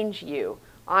change you.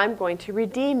 I'm going to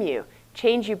redeem you.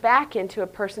 Change you back into a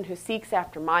person who seeks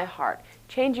after my heart.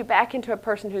 Change you back into a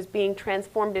person who's being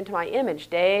transformed into my image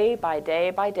day by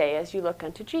day by day as you look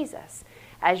unto Jesus.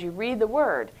 As you read the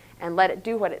Word and let it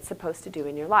do what it's supposed to do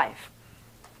in your life.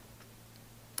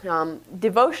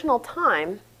 Devotional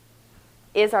time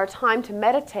is our time to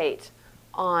meditate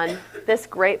on this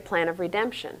great plan of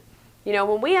redemption. You know,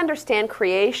 when we understand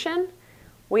creation,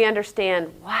 we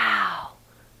understand, wow,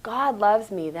 God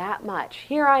loves me that much.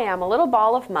 Here I am, a little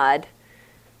ball of mud,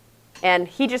 and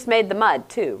He just made the mud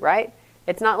too, right?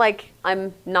 It's not like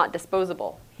I'm not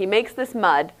disposable. He makes this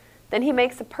mud, then He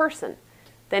makes a person.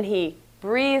 Then He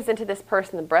breathes into this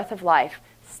person the breath of life,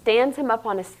 stands him up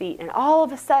on his feet, and all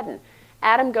of a sudden,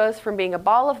 Adam goes from being a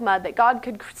ball of mud that God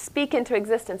could speak into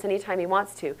existence anytime He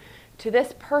wants to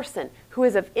this person who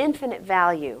is of infinite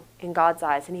value in God's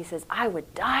eyes. And He says, I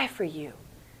would die for you.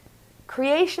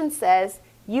 Creation says,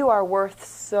 you are worth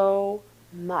so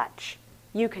much.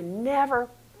 You can never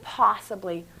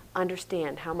possibly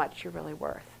understand how much you're really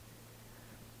worth.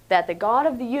 That the God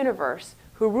of the universe,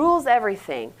 who rules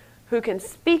everything, who can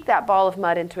speak that ball of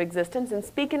mud into existence and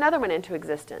speak another one into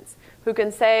existence, who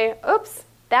can say, oops,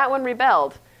 that one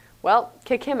rebelled. Well,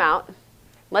 kick him out.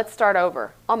 Let's start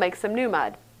over. I'll make some new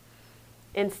mud.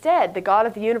 Instead, the God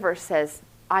of the universe says,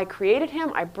 I created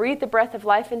him, I breathed the breath of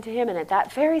life into him, and at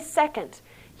that very second,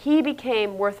 he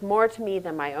became worth more to me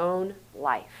than my own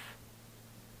life.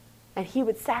 And he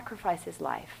would sacrifice his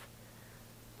life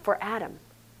for Adam.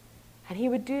 And he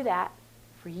would do that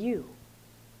for you.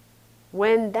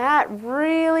 When that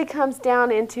really comes down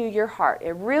into your heart,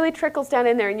 it really trickles down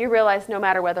in there, and you realize no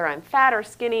matter whether I'm fat or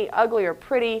skinny, ugly or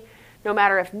pretty, no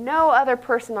matter if no other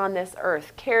person on this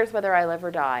earth cares whether I live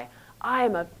or die, I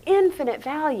am of infinite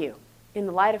value in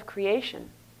the light of creation.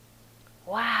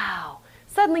 Wow.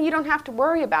 Suddenly you don't have to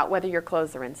worry about whether your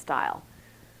clothes are in style.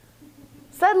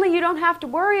 Suddenly you don't have to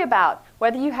worry about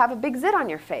whether you have a big zit on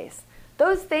your face.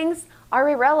 Those things are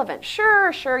irrelevant.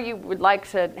 Sure, you would like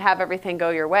to have everything go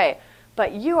your way.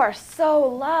 But you are so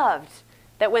loved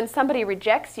that when somebody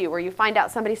rejects you or you find out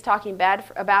somebody's talking bad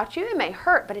about you, it may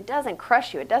hurt, but it doesn't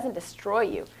crush you. It doesn't destroy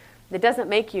you. It doesn't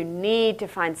make you need to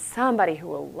find somebody who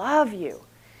will love you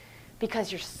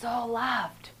because you're so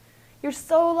loved. You're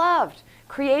so loved.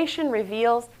 Creation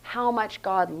reveals how much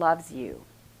God loves you.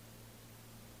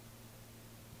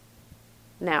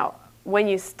 Now, when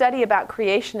you study about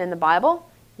creation in the Bible,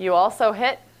 you also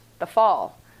hit the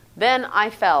fall. Then I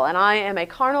fell, and I am a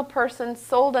carnal person,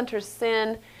 sold unto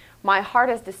sin, My heart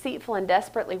is deceitful and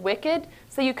desperately wicked.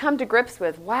 So you come to grips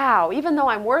with, wow, even though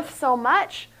I'm worth so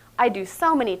much, I do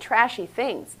so many trashy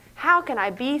things. How can I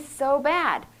be so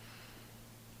bad?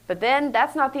 But then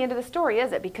that's not the end of the story,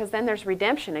 is it? Because then there's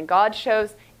redemption, and God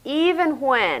shows even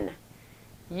when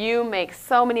you make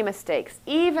so many mistakes,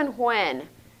 even when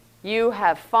you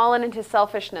have fallen into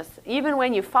selfishness, even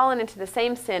when you've fallen into the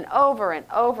same sin over and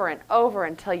over and over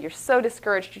until you're so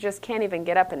discouraged you just can't even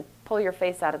get up and pull your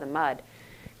face out of the mud,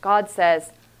 God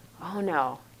says, oh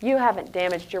no, you haven't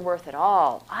damaged your worth at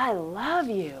all. I love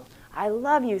you. I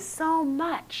love you so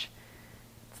much.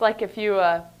 It's like if you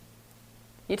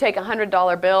take a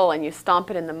 $100 bill and you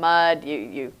stomp it in the mud,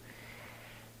 you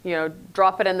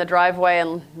drop it in the driveway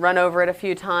and run over it a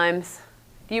few times.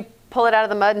 Do you pull it out of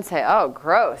the mud and say, oh,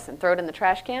 gross, and throw it in the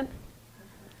trash can?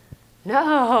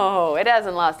 No, it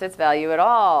hasn't lost its value at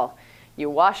all. You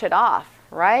wash it off,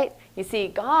 right? You see,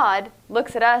 God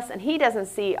looks at us and he doesn't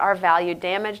see our value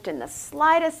damaged in the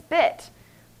slightest bit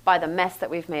by the mess that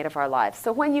we've made of our lives.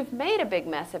 So when you've made a big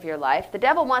mess of your life, the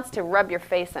devil wants to rub your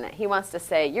face in it. He wants to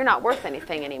say, you're not worth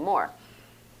anything anymore.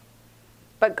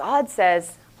 But God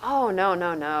says, oh, no,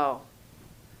 no, no.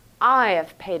 I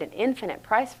have paid an infinite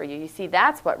price for you. You see,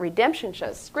 that's what redemption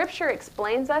shows. Scripture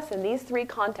explains us in these three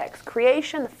contexts: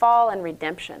 creation, the fall, and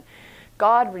redemption.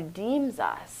 God redeems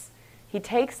us. He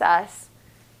takes us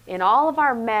in all of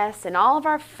our mess, in all of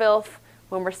our filth,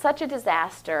 when we're such a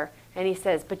disaster, and he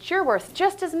says, but you're worth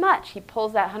just as much. He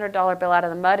pulls that $100 bill out of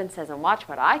the mud and says, and watch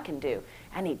what I can do.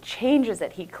 And he changes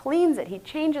it. He cleans it. He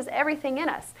changes everything in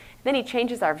us. Then he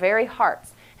changes our very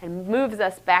hearts and moves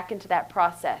us back into that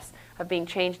process of being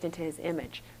changed into his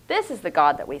image. This is the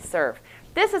God that we serve.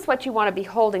 This is what you want to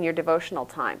behold in your devotional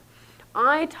time.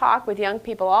 I talk with young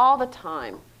people all the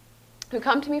time who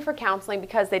come to me for counseling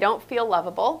because they don't feel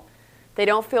lovable, they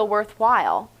don't feel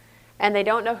worthwhile, and they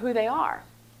don't know who they are.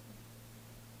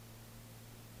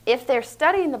 If they're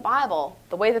studying the Bible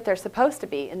the way that they're supposed to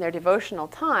be in their devotional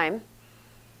time,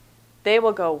 they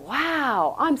will go,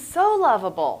 wow, I'm so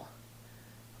lovable.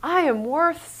 I am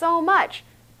worth so much.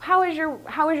 How is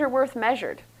your worth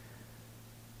measured?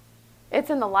 It's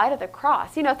in the light of the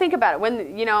cross. Think about it.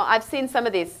 When, I've seen some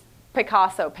of these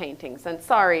Picasso paintings, and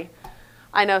sorry,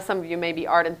 I know some of you may be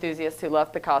art enthusiasts who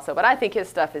love Picasso, but I think his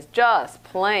stuff is just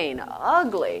plain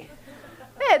ugly.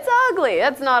 It's ugly.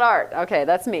 That's not art. Okay,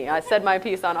 that's me. I said my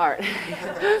piece on art.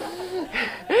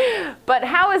 But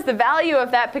how is the value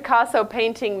of that Picasso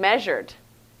painting measured?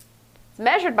 It's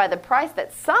measured by the price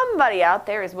that somebody out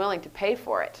there is willing to pay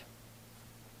for it.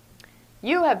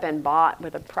 You have been bought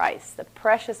with a price, the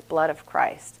precious blood of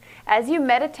Christ. As you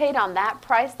meditate on that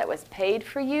price that was paid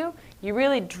for you, you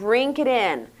really drink it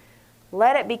in.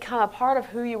 Let it become a part of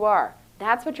who you are.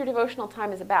 That's what your devotional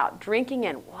time is about, drinking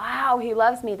in. Wow, he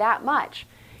loves me that much.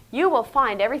 You will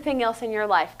find everything else in your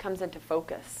life comes into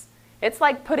focus. It's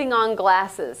like putting on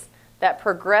glasses that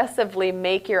progressively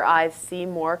make your eyes see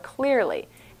more clearly.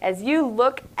 As you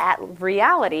look at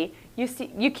reality, you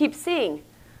keep seeing,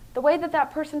 the way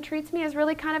that person treats me is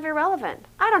really kind of irrelevant.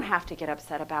 I don't have to get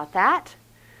upset about that.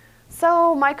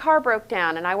 So my car broke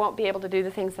down and I won't be able to do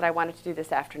the things that I wanted to do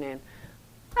this afternoon.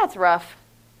 That's rough.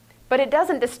 But it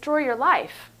doesn't destroy your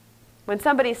life. When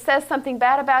somebody says something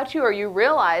bad about you or you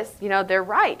realize, they're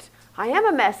right. I am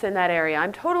a mess in that area.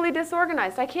 I'm totally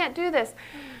disorganized. I can't do this.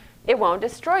 It won't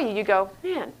destroy you. You go,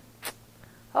 man,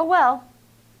 oh well.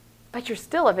 But you're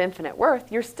still of infinite worth.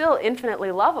 You're still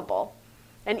infinitely lovable.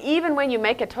 And even when you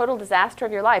make a total disaster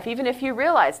of your life, even if you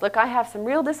realize, look, I have some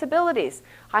real disabilities.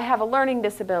 I have a learning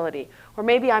disability. Or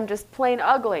maybe I'm just plain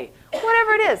ugly.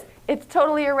 Whatever it is, it's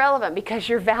totally irrelevant because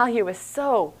your value is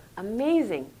so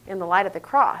amazing in the light of the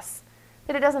cross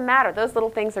that it doesn't matter. Those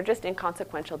little things are just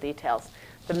inconsequential details.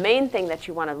 The main thing that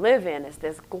you want to live in is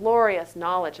this glorious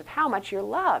knowledge of how much you're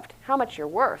loved, how much you're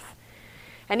worth.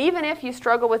 And even if you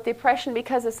struggle with depression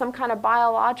because of some kind of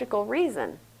biological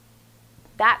reason,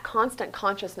 that constant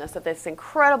consciousness of this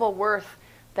incredible worth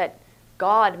that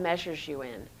God measures you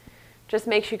in just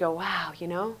makes you go, wow,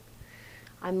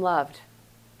 I'm loved.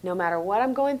 No matter what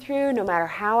I'm going through, no matter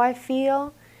how I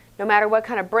feel, no matter what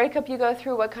kind of breakup you go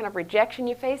through, what kind of rejection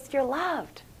you face, you're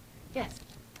loved. Yes?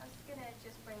 I was going to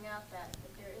just bring out that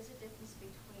there is a difference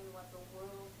between what the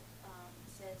world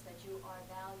says that you are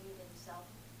valued in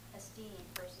self-esteem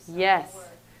versus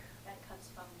self-worth. That comes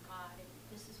from God, and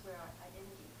this is where our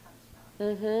identity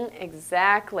comes from.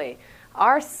 Exactly.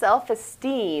 Our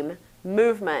self-esteem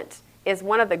movement is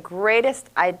one of the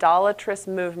greatest idolatrous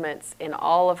movements in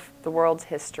all of the world's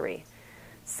history.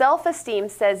 Self-esteem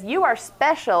says you are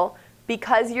special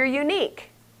because you're unique.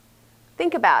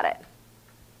 Think about it.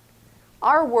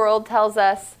 Our world tells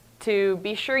us to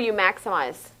be sure you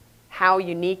maximize how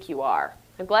unique you are.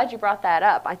 I'm glad you brought that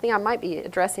up. I think I might be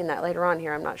addressing that later on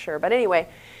here. I'm not sure. But anyway,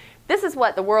 this is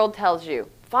what the world tells you.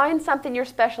 Find something you're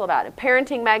special about. In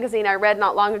Parenting magazine I read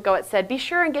not long ago, it said, be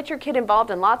sure and get your kid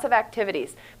involved in lots of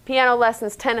activities, piano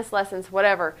lessons, tennis lessons,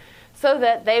 whatever, so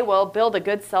that they will build a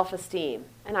good self-esteem.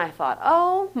 And I thought,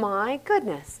 oh my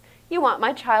goodness, you want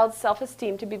my child's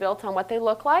self-esteem to be built on what they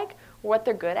look like, or what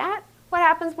they're good at? What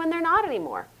happens when they're not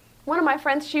anymore? One of my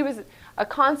friends, she was a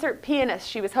concert pianist.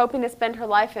 She was hoping to spend her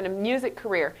life in a music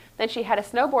career. Then she had a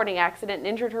snowboarding accident and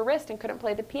injured her wrist and couldn't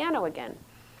play the piano again.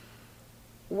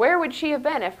 Where would she have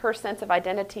been if her sense of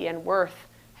identity and worth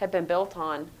had been built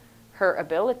on her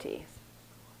abilities?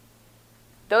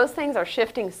 Those things are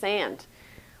shifting sand.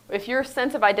 If your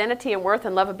sense of identity and worth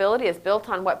and lovability is built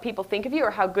on what people think of you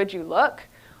or how good you look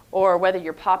or whether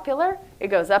you're popular, it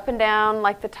goes up and down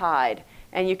like the tide.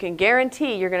 And you can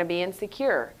guarantee you're going to be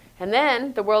insecure. And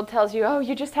then the world tells you, oh,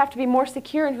 you just have to be more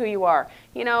secure in who you are.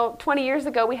 20 years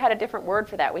ago, we had a different word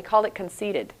for that. We called it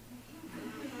conceited.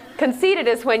 Conceited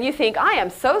is when you think, I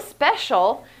am so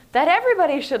special that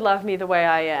everybody should love me the way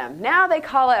I am. Now they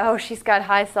call it, oh, she's got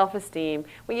high self-esteem.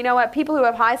 Well, you know what? People who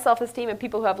have high self-esteem and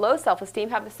people who have low self-esteem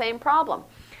have the same problem.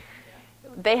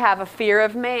 They have a fear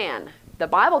of man. The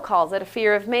Bible calls it a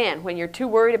fear of man, when you're too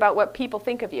worried about what people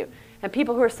think of you. And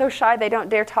people who are so shy they don't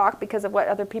dare talk because of what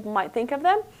other people might think of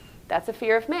them, that's a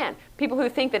fear of man. People who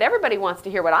think that everybody wants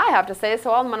to hear what I have to say,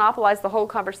 so I'll monopolize the whole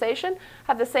conversation,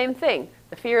 have the same thing,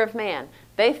 the fear of man.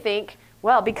 They think,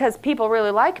 well, because people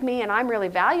really like me and I'm really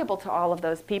valuable to all of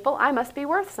those people, I must be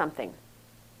worth something.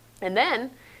 And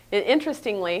then,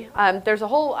 interestingly, there's a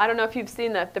whole, I don't know if you've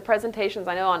seen the presentations,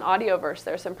 I know on Audioverse,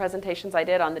 there are some presentations I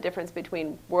did on the difference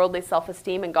between worldly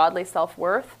self-esteem and godly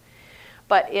self-worth.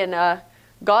 But in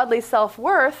godly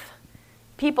self-worth,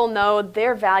 people know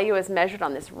their value is measured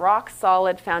on this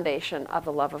rock-solid foundation of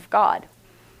the love of God.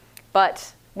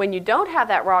 But when you don't have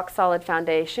that rock-solid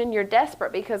foundation, you're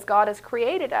desperate because God has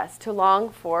created us to long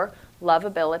for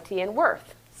lovability and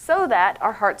worth, so that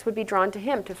our hearts would be drawn to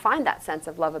Him to find that sense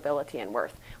of lovability and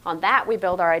worth. On that, we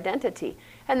build our identity.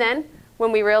 And then,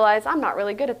 when we realize, I'm not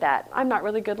really good at that, I'm not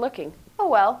really good looking, oh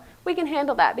well, we can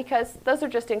handle that because those are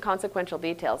just inconsequential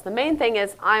details. The main thing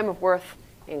is, I'm of worth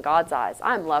in God's eyes.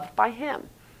 I'm loved by Him.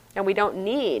 And we don't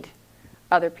need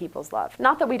other people's love.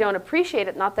 Not that we don't appreciate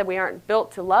it, not that we aren't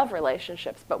built to love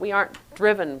relationships, but we aren't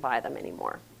driven by them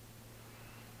anymore.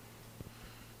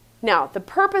 Now, the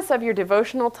purpose of your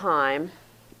devotional time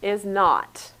is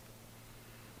not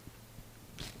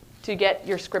to get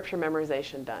your scripture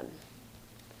memorization done.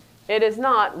 It is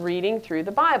not reading through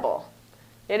the Bible.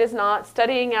 It is not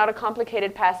studying out a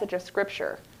complicated passage of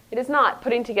scripture. It is not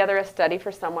putting together a study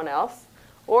for someone else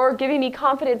or giving me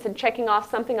confidence in checking off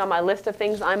something on my list of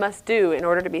things I must do in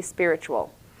order to be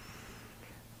spiritual.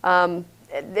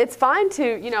 It's fine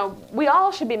to, we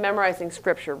all should be memorizing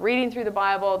scripture, reading through the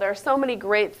Bible. There are so many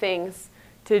great things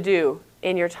to do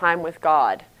in your time with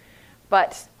God.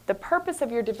 But the purpose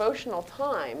of your devotional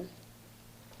time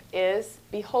is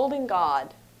beholding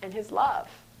God and His love,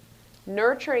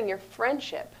 nurturing your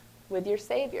friendship with your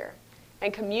Savior,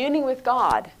 and communing with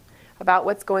God about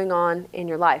what's going on in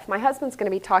your life. My husband's going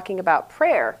to be talking about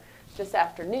prayer this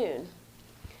afternoon.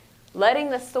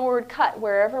 Letting the sword cut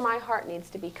wherever my heart needs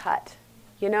to be cut.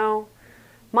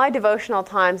 My devotional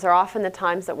times are often the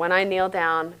times that when I kneel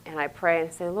down and I pray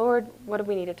and say, Lord, what do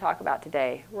we need to talk about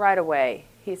today? Right away,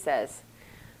 He says,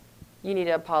 you need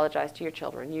to apologize to your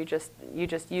children. You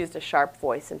just used a sharp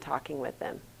voice in talking with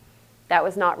them. That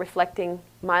was not reflecting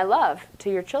my love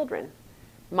to your children.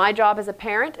 My job as a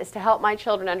parent is to help my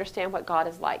children understand what God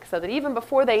is like, so that even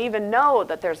before they even know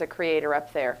that there's a Creator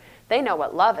up there, they know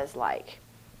what love is like.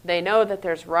 They know that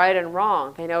there's right and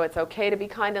wrong. They know it's okay to be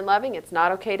kind and loving. It's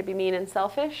not okay to be mean and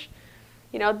selfish.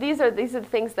 These are the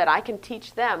things that I can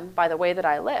teach them by the way that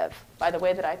I live, by the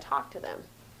way that I talk to them.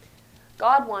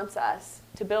 God wants us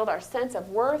to build our sense of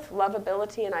worth,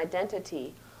 lovability, and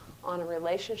identity on a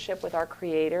relationship with our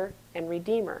Creator and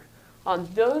Redeemer. On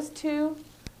those two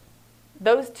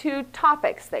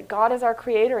topics, that God is our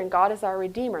Creator and God is our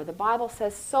Redeemer, the Bible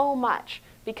says so much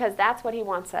because that's what He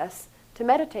wants us to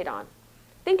meditate on.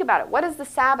 Think about it. What is the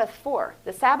Sabbath for?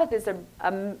 The Sabbath is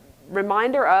a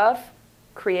reminder of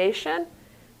creation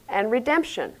and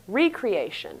redemption,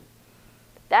 recreation.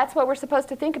 That's what we're supposed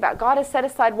to think about. God has set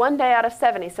aside one day out of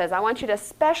 7. He says, I want you to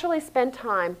especially spend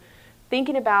time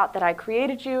thinking about that I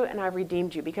created you and I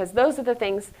redeemed you, because those are the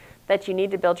things that you need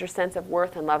to build your sense of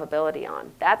worth and lovability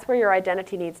on. That's where your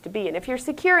identity needs to be. And if you're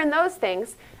secure in those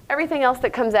things, everything else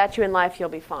that comes at you in life, you'll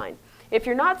be fine. If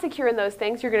you're not secure in those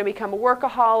things, you're going to become a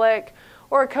workaholic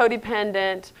or a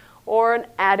codependent or an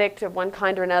addict of one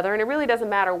kind or another. And it really doesn't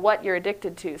matter what you're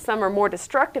addicted to. Some are more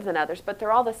destructive than others, but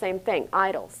they're all the same thing,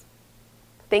 idols.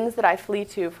 Things that I flee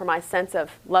to for my sense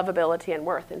of lovability and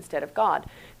worth instead of God.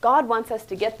 God wants us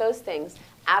to get those things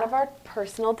out of our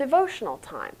personal devotional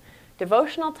time.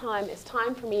 Devotional time is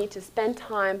time for me to spend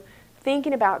time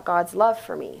thinking about God's love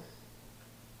for me.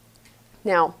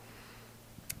 Now,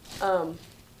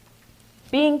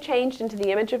 being changed into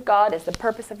the image of God is the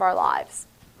purpose of our lives,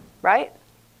 right?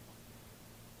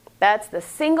 That's the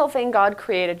single thing God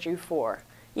created you for,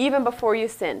 even before you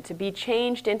sinned, to be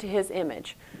changed into His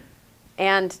image.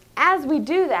 And as we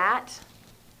do that,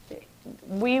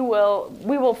 we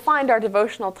will find our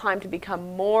devotional time to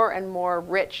become more and more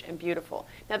rich and beautiful.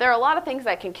 Now, there are a lot of things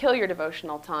that can kill your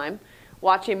devotional time.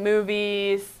 Watching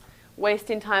movies,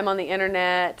 wasting time on the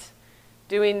internet,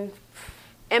 doing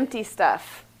empty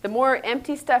stuff. The more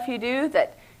empty stuff you do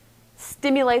that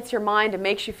stimulates your mind and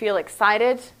makes you feel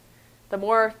excited, the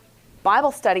more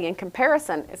Bible study in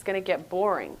comparison is going to get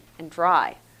boring and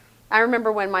dry. I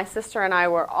remember when my sister and I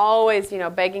were always,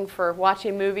 begging for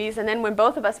watching movies, and then when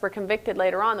both of us were convicted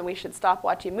later on that we should stop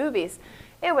watching movies,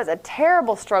 it was a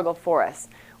terrible struggle for us.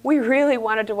 We really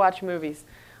wanted to watch movies.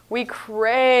 We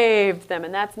craved them,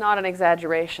 and that's not an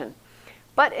exaggeration.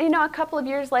 But, a couple of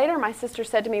years later, my sister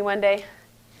said to me one day,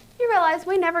 "You realize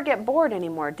we never get bored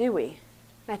anymore, do we?"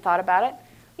 And I thought about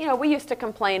it. We used to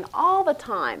complain all the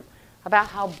time about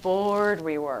how bored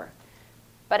we were.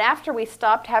 But after we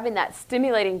stopped having that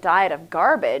stimulating diet of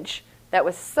garbage that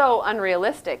was so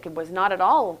unrealistic, it was not at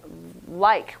all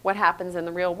like what happens in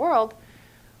the real world,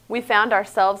 we found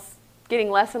ourselves getting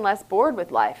less and less bored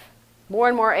with life. More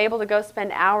and more able to go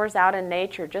spend hours out in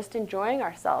nature, just enjoying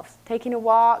ourselves, taking a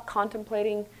walk,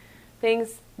 contemplating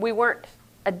things. We weren't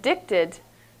addicted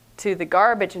to the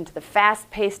garbage and to the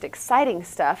fast-paced, exciting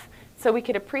stuff, so we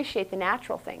could appreciate the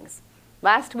natural things.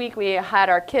 Last week we had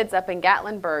our kids up in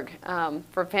Gatlinburg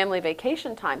for family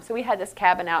vacation time. So we had this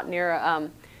cabin out near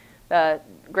the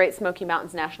Great Smoky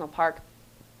Mountains National Park.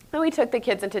 And we took the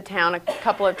kids into town a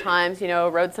couple of times,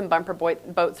 rode some bumper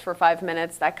boats for 5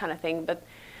 minutes, that kind of thing. But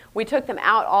we took them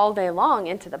out all day long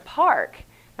into the park.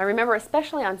 I remember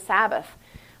especially on Sabbath,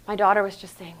 my daughter was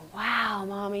just saying, "Wow,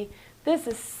 Mommy, this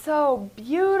is so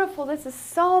beautiful. This is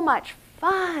so much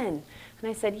fun." And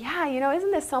I said, "Yeah,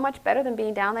 isn't this so much better than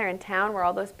being down there in town where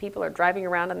all those people are driving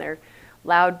around in their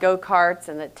loud go-karts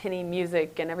and the tinny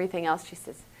music and everything else?" She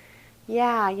says,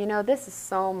 "Yeah, this is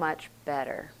so much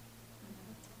better."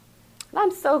 And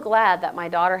I'm so glad that my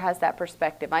daughter has that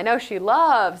perspective. I know she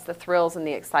loves the thrills and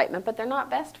the excitement, but they're not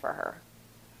best for her.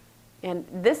 And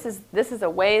this is a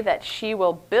way that she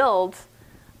will build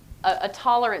a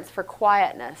tolerance for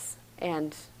quietness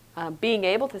and being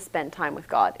able to spend time with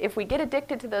God. If we get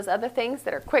addicted to those other things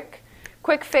that are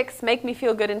quick fix, make me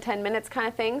feel good in 10 minutes kind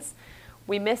of things,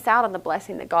 we miss out on the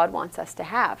blessing that God wants us to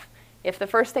have. If the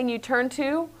first thing you turn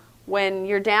to when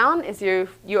you're down is you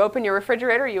open your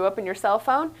refrigerator, you open your cell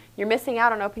phone, you're missing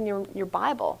out on opening your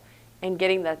Bible and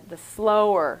getting the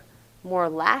slower, more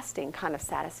lasting kind of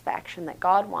satisfaction that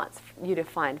God wants you to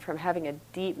find from having a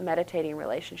deep meditating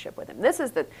relationship with Him. This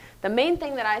is the main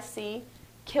thing that I see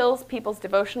kills people's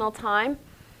devotional time,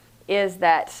 is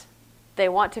that they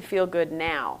want to feel good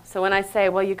now. So when I say,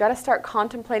 well, you got to start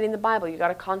contemplating the Bible, you got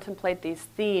to contemplate these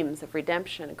themes of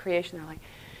redemption and creation, they're like,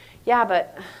 "Yeah,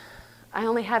 but I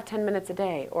only have 10 minutes a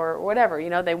day," or whatever.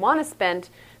 They want to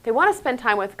spend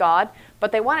time with God,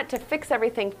 but they want it to fix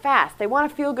everything fast. They want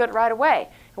to feel good right away.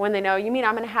 And when they know, "You mean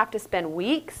I'm going to have to spend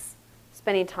weeks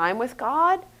spending time with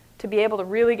God to be able to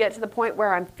really get to the point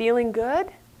where I'm feeling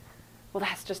good?" Well,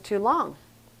 that's just too long.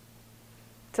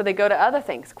 So they go to other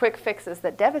things, quick fixes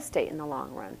that devastate in the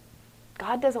long run.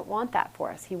 God doesn't want that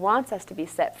for us. He wants us to be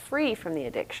set free from the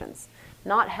addictions,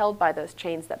 not held by those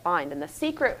chains that bind. And the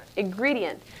secret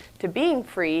ingredient to being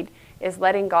freed is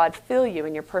letting God fill you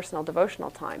in your personal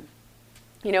devotional time.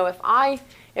 If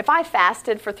I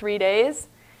fasted for 3 days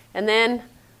and then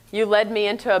you led me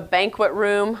into a banquet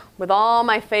room with all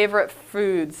my favorite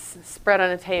foods spread on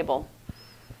a table,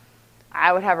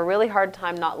 I would have a really hard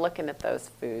time not looking at those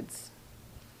foods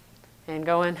and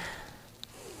going,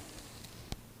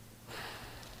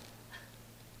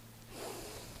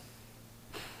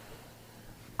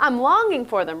 I'm longing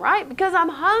for them, right? Because I'm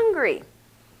hungry.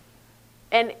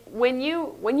 And when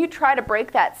you try to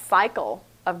break that cycle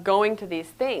of going to these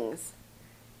things,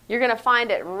 you're going to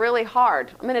find it really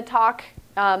hard. I'm going to talk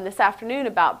this afternoon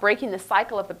about breaking the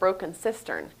cycle of the broken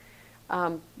cistern.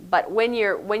 But when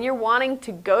you're wanting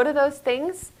to go to those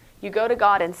things, you go to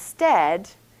God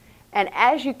instead. And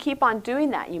as you keep on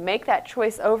doing that, you make that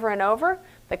choice over and over,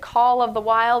 the call of the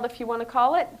wild, if you want to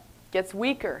call it, gets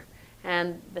weaker.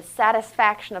 and the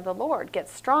satisfaction of the Lord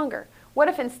gets stronger. What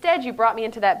if instead you brought me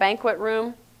into that banquet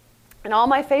room and all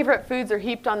my favorite foods are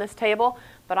heaped on this table,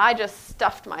 but I just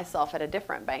stuffed myself at a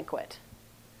different banquet?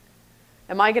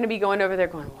 Am I going to be going over there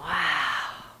going,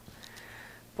 wow,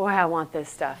 boy, I want this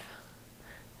stuff?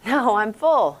 No, I'm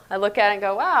full. I look at it and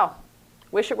go, wow,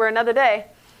 wish it were another day.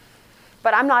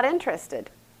 But I'm not interested.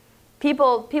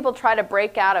 People try to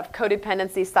break out of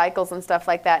codependency cycles and stuff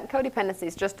like that. And codependency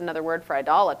is just another word for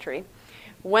idolatry.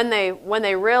 When they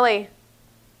really,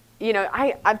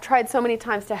 I've tried so many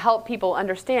times to help people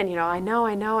understand, I know,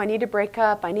 I need to break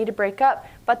up,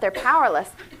 but they're powerless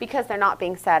because they're not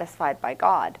being satisfied by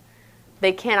God.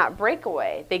 They cannot break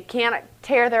away. They cannot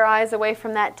tear their eyes away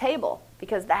from that table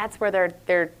because that's where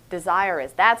their desire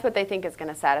is. That's what they think is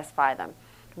going to satisfy them.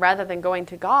 Rather than going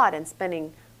to God and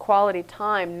spending quality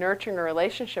time nurturing a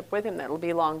relationship with Him that will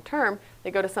be long term, they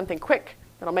go to something quick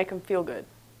that'll make them feel good.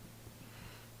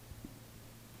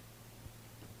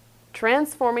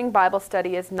 Transforming Bible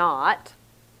study is not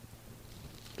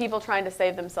people trying to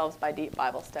save themselves by deep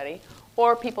Bible study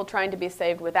or people trying to be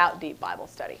saved without deep Bible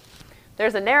study.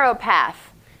 There's a narrow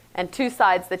path and two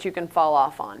sides that you can fall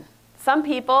off on. Some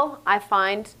people, I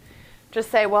find, just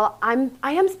say, well,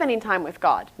 I am spending time with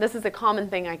God. This is a common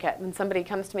thing I get when somebody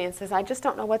comes to me and says, I just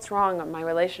don't know what's wrong in my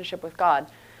relationship with God.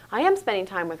 I am spending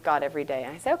time with God every day.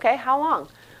 I say, okay, how long?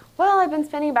 Well, I've been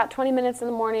spending about 20 minutes in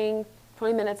the morning,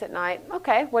 20 minutes at night.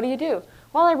 Okay, what do you do?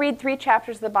 Well, I read 3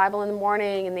 chapters of the Bible in the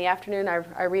morning. In the afternoon,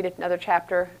 I read another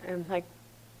chapter. And I'm like,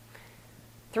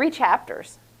 3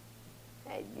 chapters?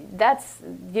 That's,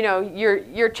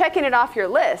 you're checking it off your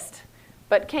list.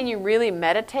 But can you really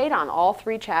meditate on all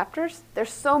 3 chapters? There's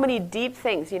so many deep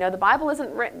things. The Bible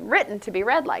isn't written to be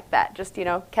read like that. Just,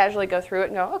 casually go through it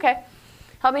and go, okay,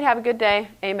 help me to have a good day.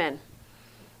 Amen.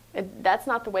 That's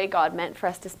not the way God meant for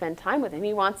us to spend time with Him.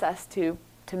 He wants us to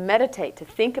meditate, to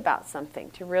think about something,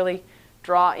 to really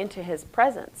draw into His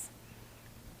presence.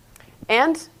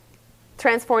 And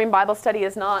transforming Bible study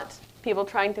is not people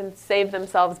trying to save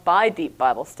themselves by deep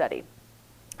Bible study.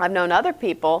 I've known other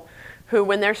people who,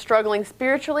 when they're struggling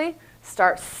spiritually,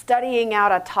 start studying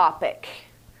out a topic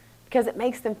because it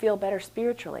makes them feel better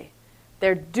spiritually.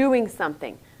 They're doing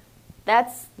something.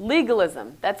 That's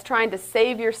legalism. That's trying to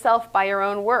save yourself by your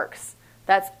own works.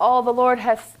 That's all that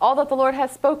the Lord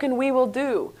has spoken we will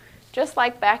do. Just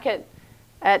like back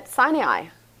at Sinai.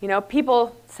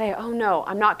 People say, oh no,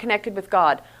 I'm not connected with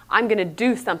God. I'm going to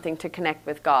do something to connect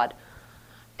with God.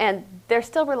 And they're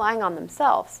still relying on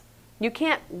themselves. You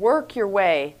can't work your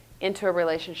way into a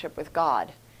relationship with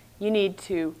God. You need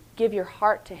to give your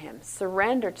heart to Him,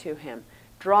 surrender to Him,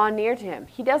 draw near to Him.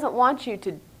 He doesn't want you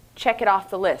to check it off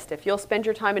the list. If you'll spend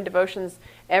your time in devotions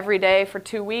every day for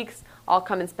 2 weeks, I'll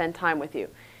come and spend time with you.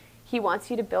 He wants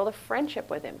you to build a friendship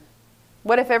with Him.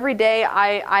 What if every day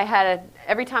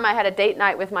every time I had a date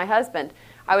night with my husband,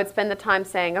 I would spend the time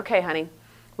saying, okay, honey,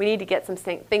 we need to get some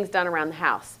things done around the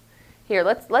house. Here,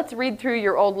 let's read through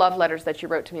your old love letters that you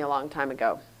wrote to me a long time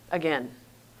ago again.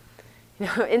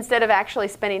 Instead of actually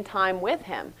spending time with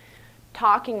Him,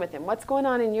 talking with Him. What's going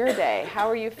on in your day? How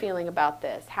are you feeling about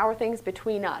this? How are things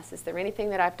between us? Is there anything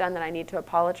that I've done that I need to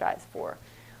apologize for?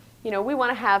 We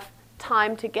want to have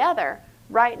time together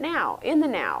right now, in the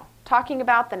now, talking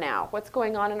about the now. What's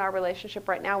going on in our relationship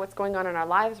right now? What's going on in our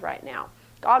lives right now?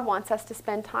 God wants us to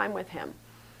spend time with Him.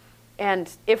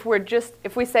 And if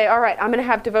we say, all right, I'm going to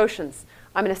have devotions.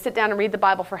 I'm going to sit down and read the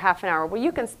Bible for half an hour. Well,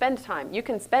 you can spend time. You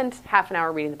can spend half an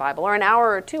hour reading the Bible or an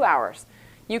hour or 2 hours.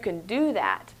 You can do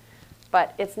that.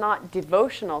 But it's not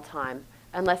devotional time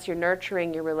unless you're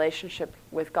nurturing your relationship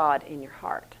with God in your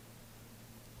heart.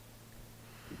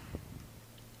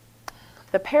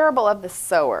 The parable of the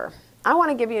sower. I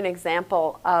want to give you an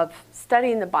example of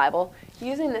studying the Bible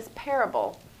using this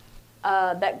parable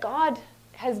that God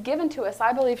has given to us,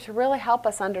 I believe, to really help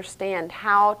us understand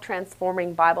how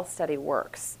transforming Bible study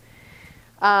works.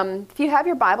 If you have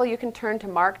your Bible, you can turn to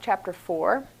Mark chapter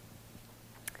 4.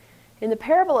 In the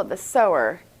parable of the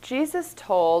sower, Jesus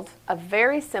told a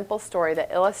very simple story that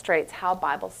illustrates how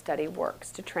Bible study works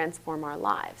to transform our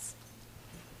lives.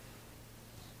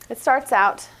 It starts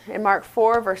out in Mark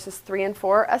 4, verses 3 and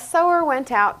 4. A sower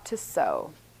went out to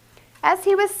sow. As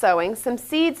he was sowing, some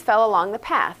seeds fell along the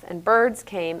path, and birds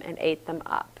came and ate them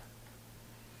up.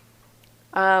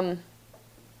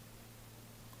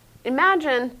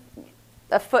 Imagine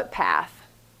a footpath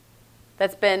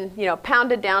that's been,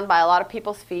 pounded down by a lot of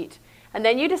people's feet, and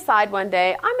then you decide one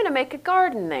day, I'm going to make a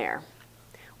garden there.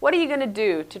 What are you going to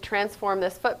do to transform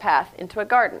this footpath into a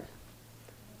garden?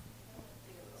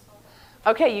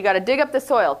 Okay, you got to dig up the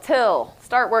soil, till,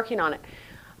 start working on it.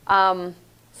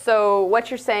 So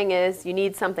what you're saying is you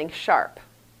need something sharp,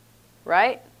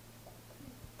 right?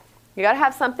 You got to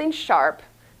have something sharp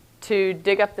to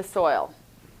dig up the soil.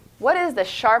 What is the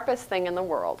sharpest thing in the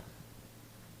world?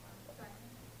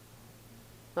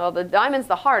 Well, the diamond's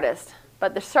the hardest,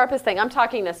 but the sharpest thing, I'm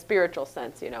talking in a spiritual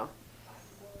sense, you know.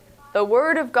 The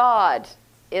Word of God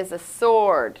is a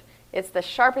sword. It's the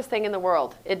sharpest thing in the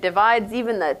world. It divides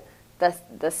even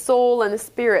the soul and the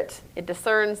spirit. It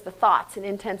discerns the thoughts and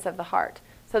intents of the heart.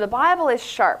 So the Bible is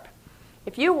sharp.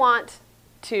 If you want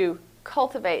to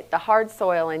cultivate the hard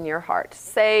soil in your heart,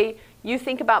 say you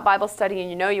think about Bible study and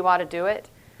you know you ought to do it,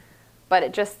 but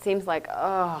it just seems like,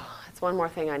 oh, it's one more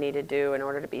thing I need to do in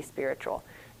order to be spiritual.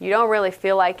 You don't really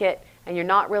feel like it, and you're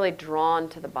not really drawn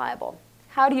to the Bible.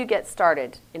 How do you get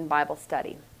started in Bible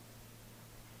study?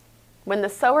 When the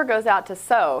sower goes out to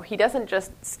sow, he doesn't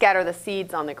just scatter the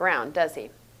seeds on the ground, does he?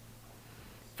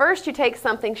 First, you take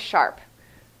something sharp,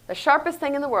 the sharpest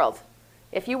thing in the world.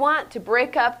 If you want to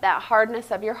break up that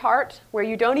hardness of your heart where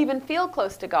you don't even feel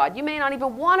close to God, you may not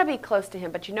even want to be close to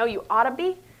Him, but you know you ought to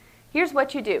be, here's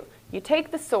what you do. You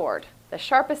take the sword, the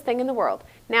sharpest thing in the world.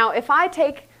 Now, if I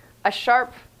take a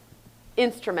sharp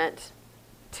instrument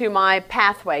to my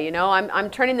pathway, you know, I'm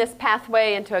turning this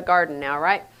pathway into a garden now,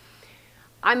 right?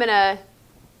 I'm going to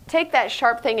take that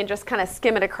sharp thing and just kind of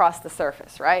skim it across the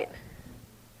surface, right?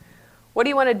 What do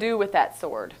you want to do with that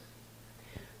sword?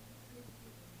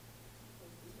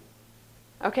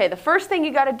 Okay, the first thing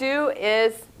you got to do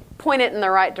is point it in the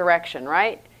right direction,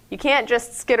 right? You can't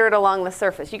just skitter it along the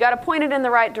surface. You got to point it in the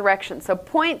right direction. So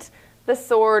point the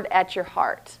sword at your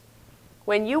heart.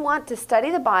 When you want to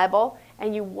study the Bible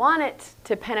and you want it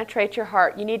to penetrate your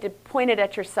heart, you need to point it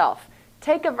at yourself.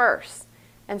 Take a verse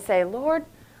and say, Lord,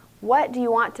 what do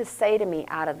you want to say to me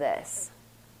out of this?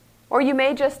 Or you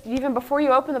may just, even before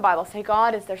you open the Bible, say,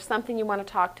 God, is there something you want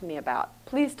to talk to me about?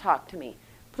 Please talk to me.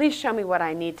 Please show me what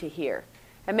I need to hear.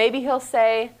 And maybe He'll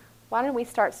say, why don't we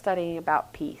start studying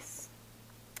about peace?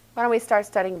 Why don't we start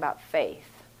studying about faith?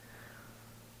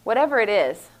 Whatever it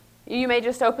is, you may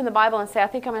just open the Bible and say, I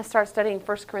think I'm going to start studying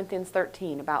 1 Corinthians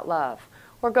 13 about love.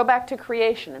 Or go back to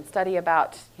creation and study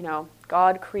about, you know,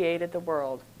 God created the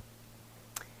world.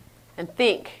 And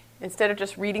think, instead of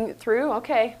just reading it through,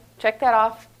 okay, check that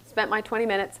off, spent my 20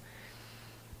 minutes.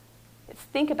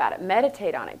 Think about it,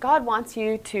 meditate on it. God wants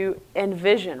you to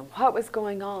envision what was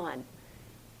going on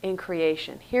in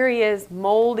creation. Here He is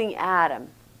molding Adam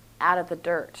out of the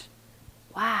dirt.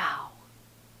 Wow.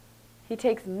 He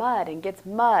takes mud and gets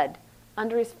mud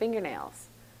under His fingernails.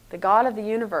 The God of the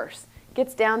universe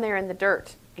gets down there in the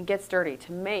dirt and gets dirty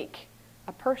to make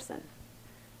a person.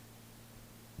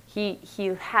 He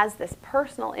has this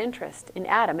personal interest in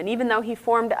Adam. And even though He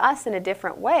formed us in a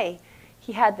different way,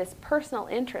 He had this personal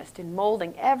interest in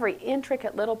molding every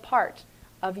intricate little part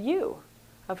of you,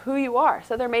 of who you are.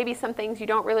 So there may be some things you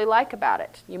don't really like about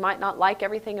it. You might not like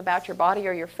everything about your body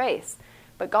or your face,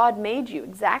 but God made you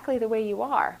exactly the way you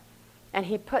are. And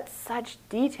He put such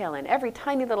detail in every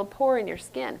tiny little pore in your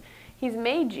skin. He's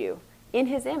made you in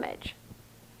His image.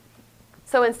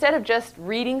 So instead of just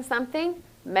reading something,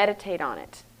 meditate on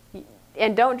it.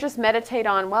 And don't just meditate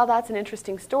on, well, that's an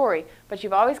interesting story, but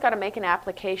you've always got to make an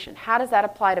application. How does that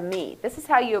apply to me? This is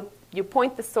how you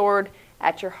point the sword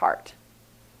at your heart.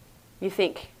 You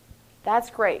think, that's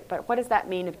great, but what does that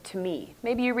mean to me?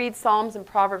 Maybe you read Psalms and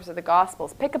Proverbs or the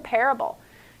Gospels. Pick a parable.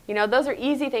 You know, those are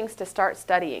easy things to start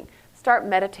studying. Start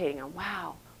meditating on,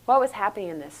 wow, what was happening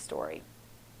in this story?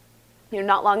 You know,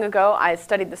 not long ago, I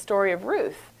studied the story of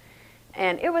Ruth.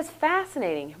 And it was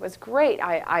fascinating. It was great.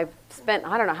 I spent,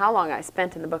 I don't know how long I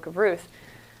spent in the book of Ruth.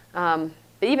 But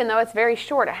even though it's very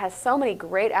short, it has so many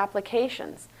great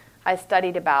applications. I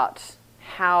studied about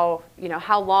how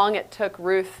long it took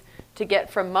Ruth to get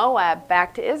from Moab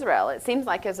back to Israel. It seems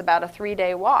like it was about a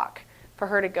 3-day walk for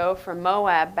her to go from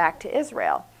Moab back to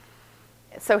Israel.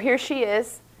 So here she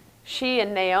is. She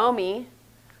and Naomi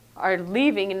are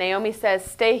leaving, and Naomi says,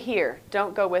 stay here.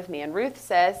 Don't go with me. And Ruth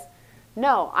says,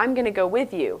 no, I'm going to go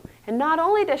with you. And not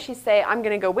only does she say, I'm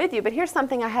going to go with you, but here's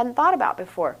something I hadn't thought about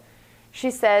before. She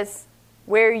says,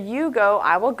 where you go,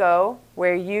 I will go.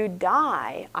 Where you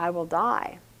die, I will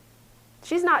die.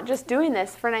 She's not just doing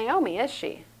this for Naomi, is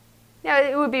she? You know,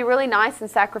 it would be really nice and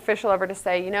sacrificial of her to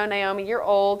say, you know, Naomi, you're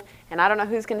old, and I don't know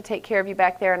who's going to take care of you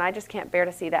back there, and I just can't bear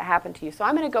to see that happen to you. So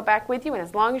I'm going to go back with you, and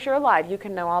as long as you're alive, you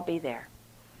can know I'll be there.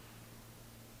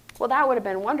 Well, that would have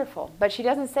been wonderful. But she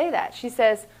doesn't say that. She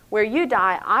says, where you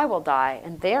die, I will die,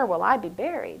 and there will I be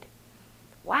buried.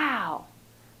 Wow.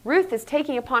 Ruth is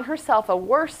taking upon herself a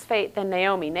worse fate than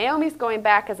Naomi. Naomi's going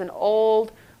back as an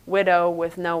old widow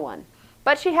with no one.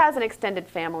 But she has an extended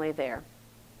family there.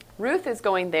 Ruth is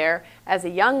going there as a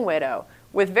young widow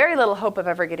with very little hope of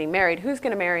ever getting married. Who's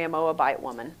going to marry a Moabite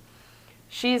woman?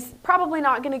 She's probably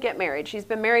not going to get married. She's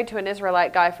been married to an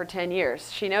Israelite guy for 10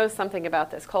 years. She knows something about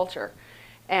this culture.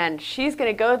 And she's going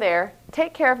to go there,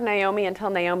 take care of Naomi until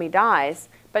Naomi dies,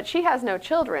 but she has no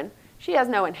children. She has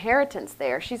no inheritance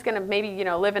there. She's going to maybe,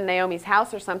 live in Naomi's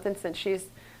house or something since she's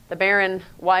the barren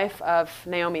wife of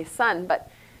Naomi's son. But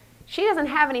she doesn't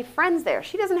have any friends there.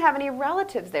 She doesn't have any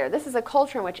relatives there. This is a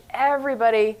culture in which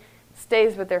everybody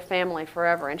stays with their family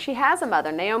forever. And she has a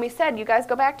mother. Naomi said, you guys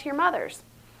go back to your mothers.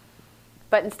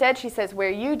 But instead she says, where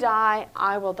you die,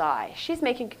 I will die. She's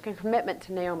making a commitment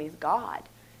to Naomi's God.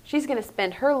 She's going to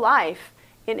spend her life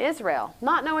in Israel,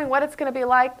 not knowing what it's going to be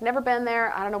like, never been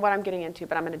there, I don't know what I'm getting into,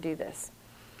 but I'm going to do this.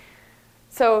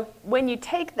 So when you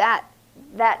take that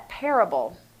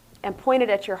parable and point it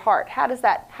at your heart, how does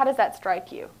that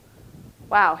strike you?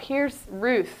 Wow, here's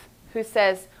Ruth who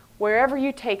says, wherever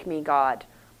you take me, God,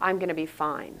 I'm going to be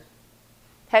fine.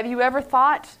 Have you ever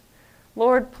thought,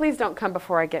 Lord, please don't come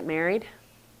before I get married?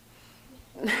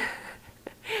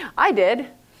 I did.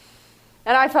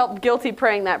 And I felt guilty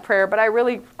praying that prayer, but I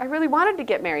really wanted to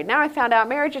get married. Now I found out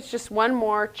marriage is just one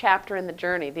more chapter in the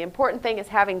journey. The important thing is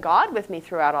having God with me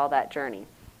throughout all that journey.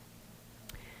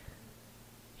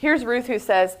 Here's Ruth who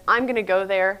says, I'm going to go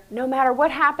there. No matter what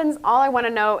happens, all I want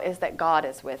to know is that God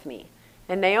is with me.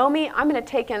 And Naomi, I'm going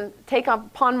to take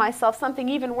upon myself something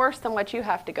even worse than what you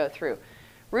have to go through.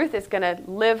 Ruth is going to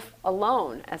live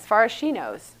alone as far as she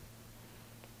knows.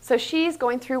 So she's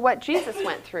going through what Jesus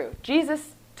went through.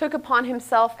 Jesus took upon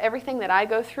himself everything that I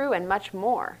go through and much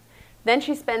more. Then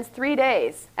she spends 3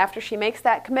 days, after she makes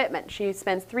that commitment, she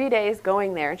spends 3 days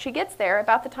going there. And she gets there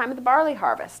about the time of the barley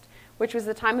harvest, which was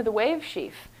the time of the wave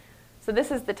sheaf. So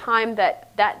this is the time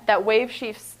that wave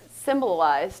sheaf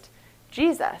symbolized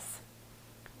Jesus.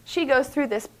 She goes through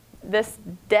this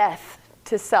death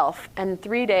to self and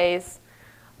 3 days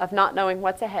of not knowing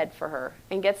what's ahead for her,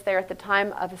 and gets there at the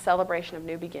time of a celebration of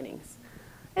new beginnings.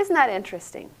 Isn't that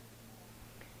interesting?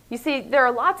 You see, there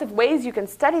are lots of ways you can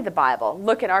study the Bible.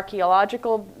 Look at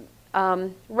archaeological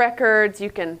records.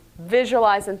 You can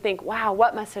visualize and think, wow,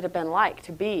 what must it have been like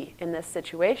to be in this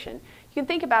situation? You can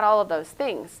think about all of those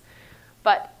things.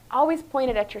 But always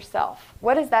point it at yourself.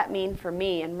 What does that mean for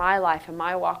me in my life and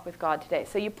my walk with God today?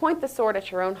 So you point the sword at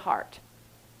your own heart.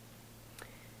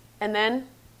 And then,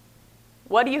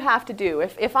 what do you have to do?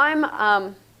 If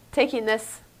I'm taking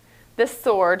this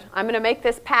sword, I'm going to make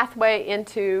this pathway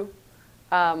into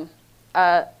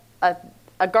a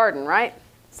garden, right?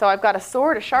 So I've got a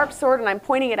sword, a sharp sword, and I'm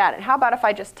pointing it at it. How about if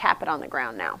I just tap it on the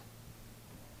ground now?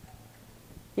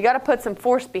 You got to put some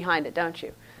force behind it, don't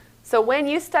you? So when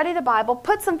you study the Bible,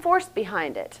 put some force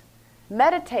behind it.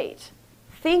 Meditate.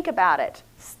 Think about it.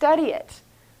 Study it.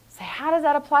 Say, how does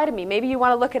that apply to me? Maybe you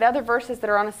want to look at other verses that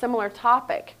are on a similar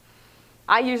topic.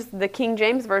 I use the King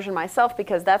James Version myself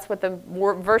because that's what the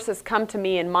verses come to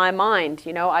me in my mind.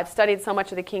 I've studied so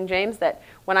much of the King James that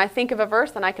when I think of a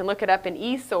verse, then I can look it up in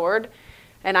e-sword,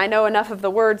 and I know enough of the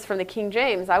words from the King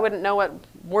James. I wouldn't know what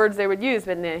words they would use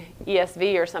in the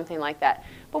ESV or something like that.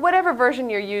 But whatever version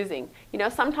you're using,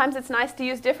 sometimes it's nice to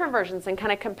use different versions and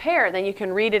kind of compare. Then you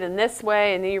can read it in this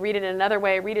way, and then you read it in another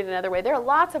way, read it another way. There are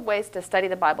lots of ways to study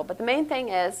the Bible, but the main thing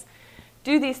is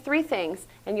do these 3 things,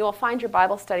 and you will find your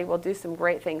Bible study will do some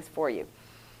great things for you.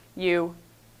 You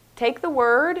take the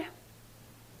Word,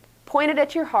 point it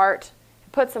at your heart,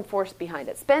 put some force behind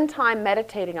it. Spend time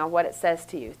meditating on what it says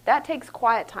to you. That takes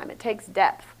quiet time. It takes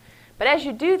depth. But as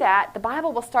you do that, the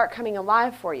Bible will start coming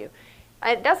alive for you.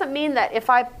 It doesn't mean that if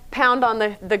I pound on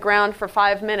the ground for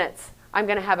 5 minutes, I'm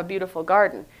going to have a beautiful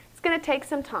garden. It's going to take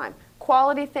some time.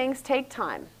 Quality things take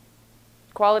time.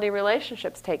 Quality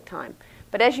relationships take time.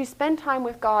 But as you spend time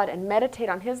with God and meditate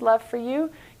on His love for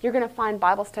you, you're going to find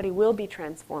Bible study will be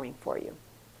transforming for you.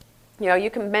 You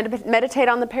can meditate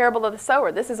on the parable of the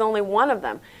sower. This is only one of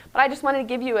them. But I just wanted to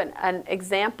give you an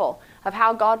example of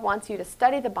how God wants you to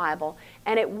study the Bible,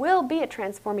 and it will be a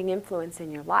transforming influence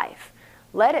in your life.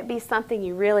 Let it be something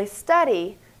you really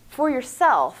study for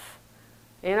yourself.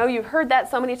 You've heard that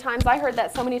so many times. I heard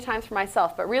that so many times for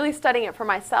myself. But really studying it for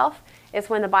myself is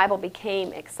when the Bible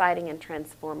became exciting and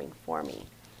transforming for me.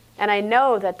 And I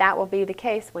know that will be the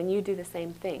case when you do the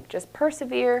same thing. Just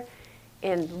persevere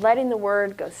in letting the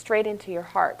Word go straight into your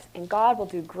heart. And God will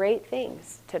do great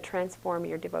things to transform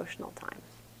your devotional time.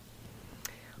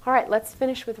 All right, let's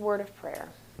finish with a word of prayer.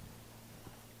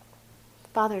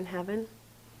 Father in heaven,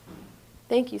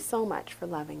 thank you so much for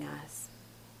loving us.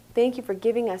 Thank you for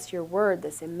giving us your Word,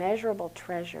 this immeasurable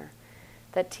treasure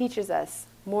that teaches us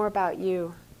more about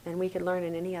you than we could learn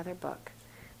in any other book.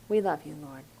 We love you,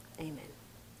 Lord. Amen.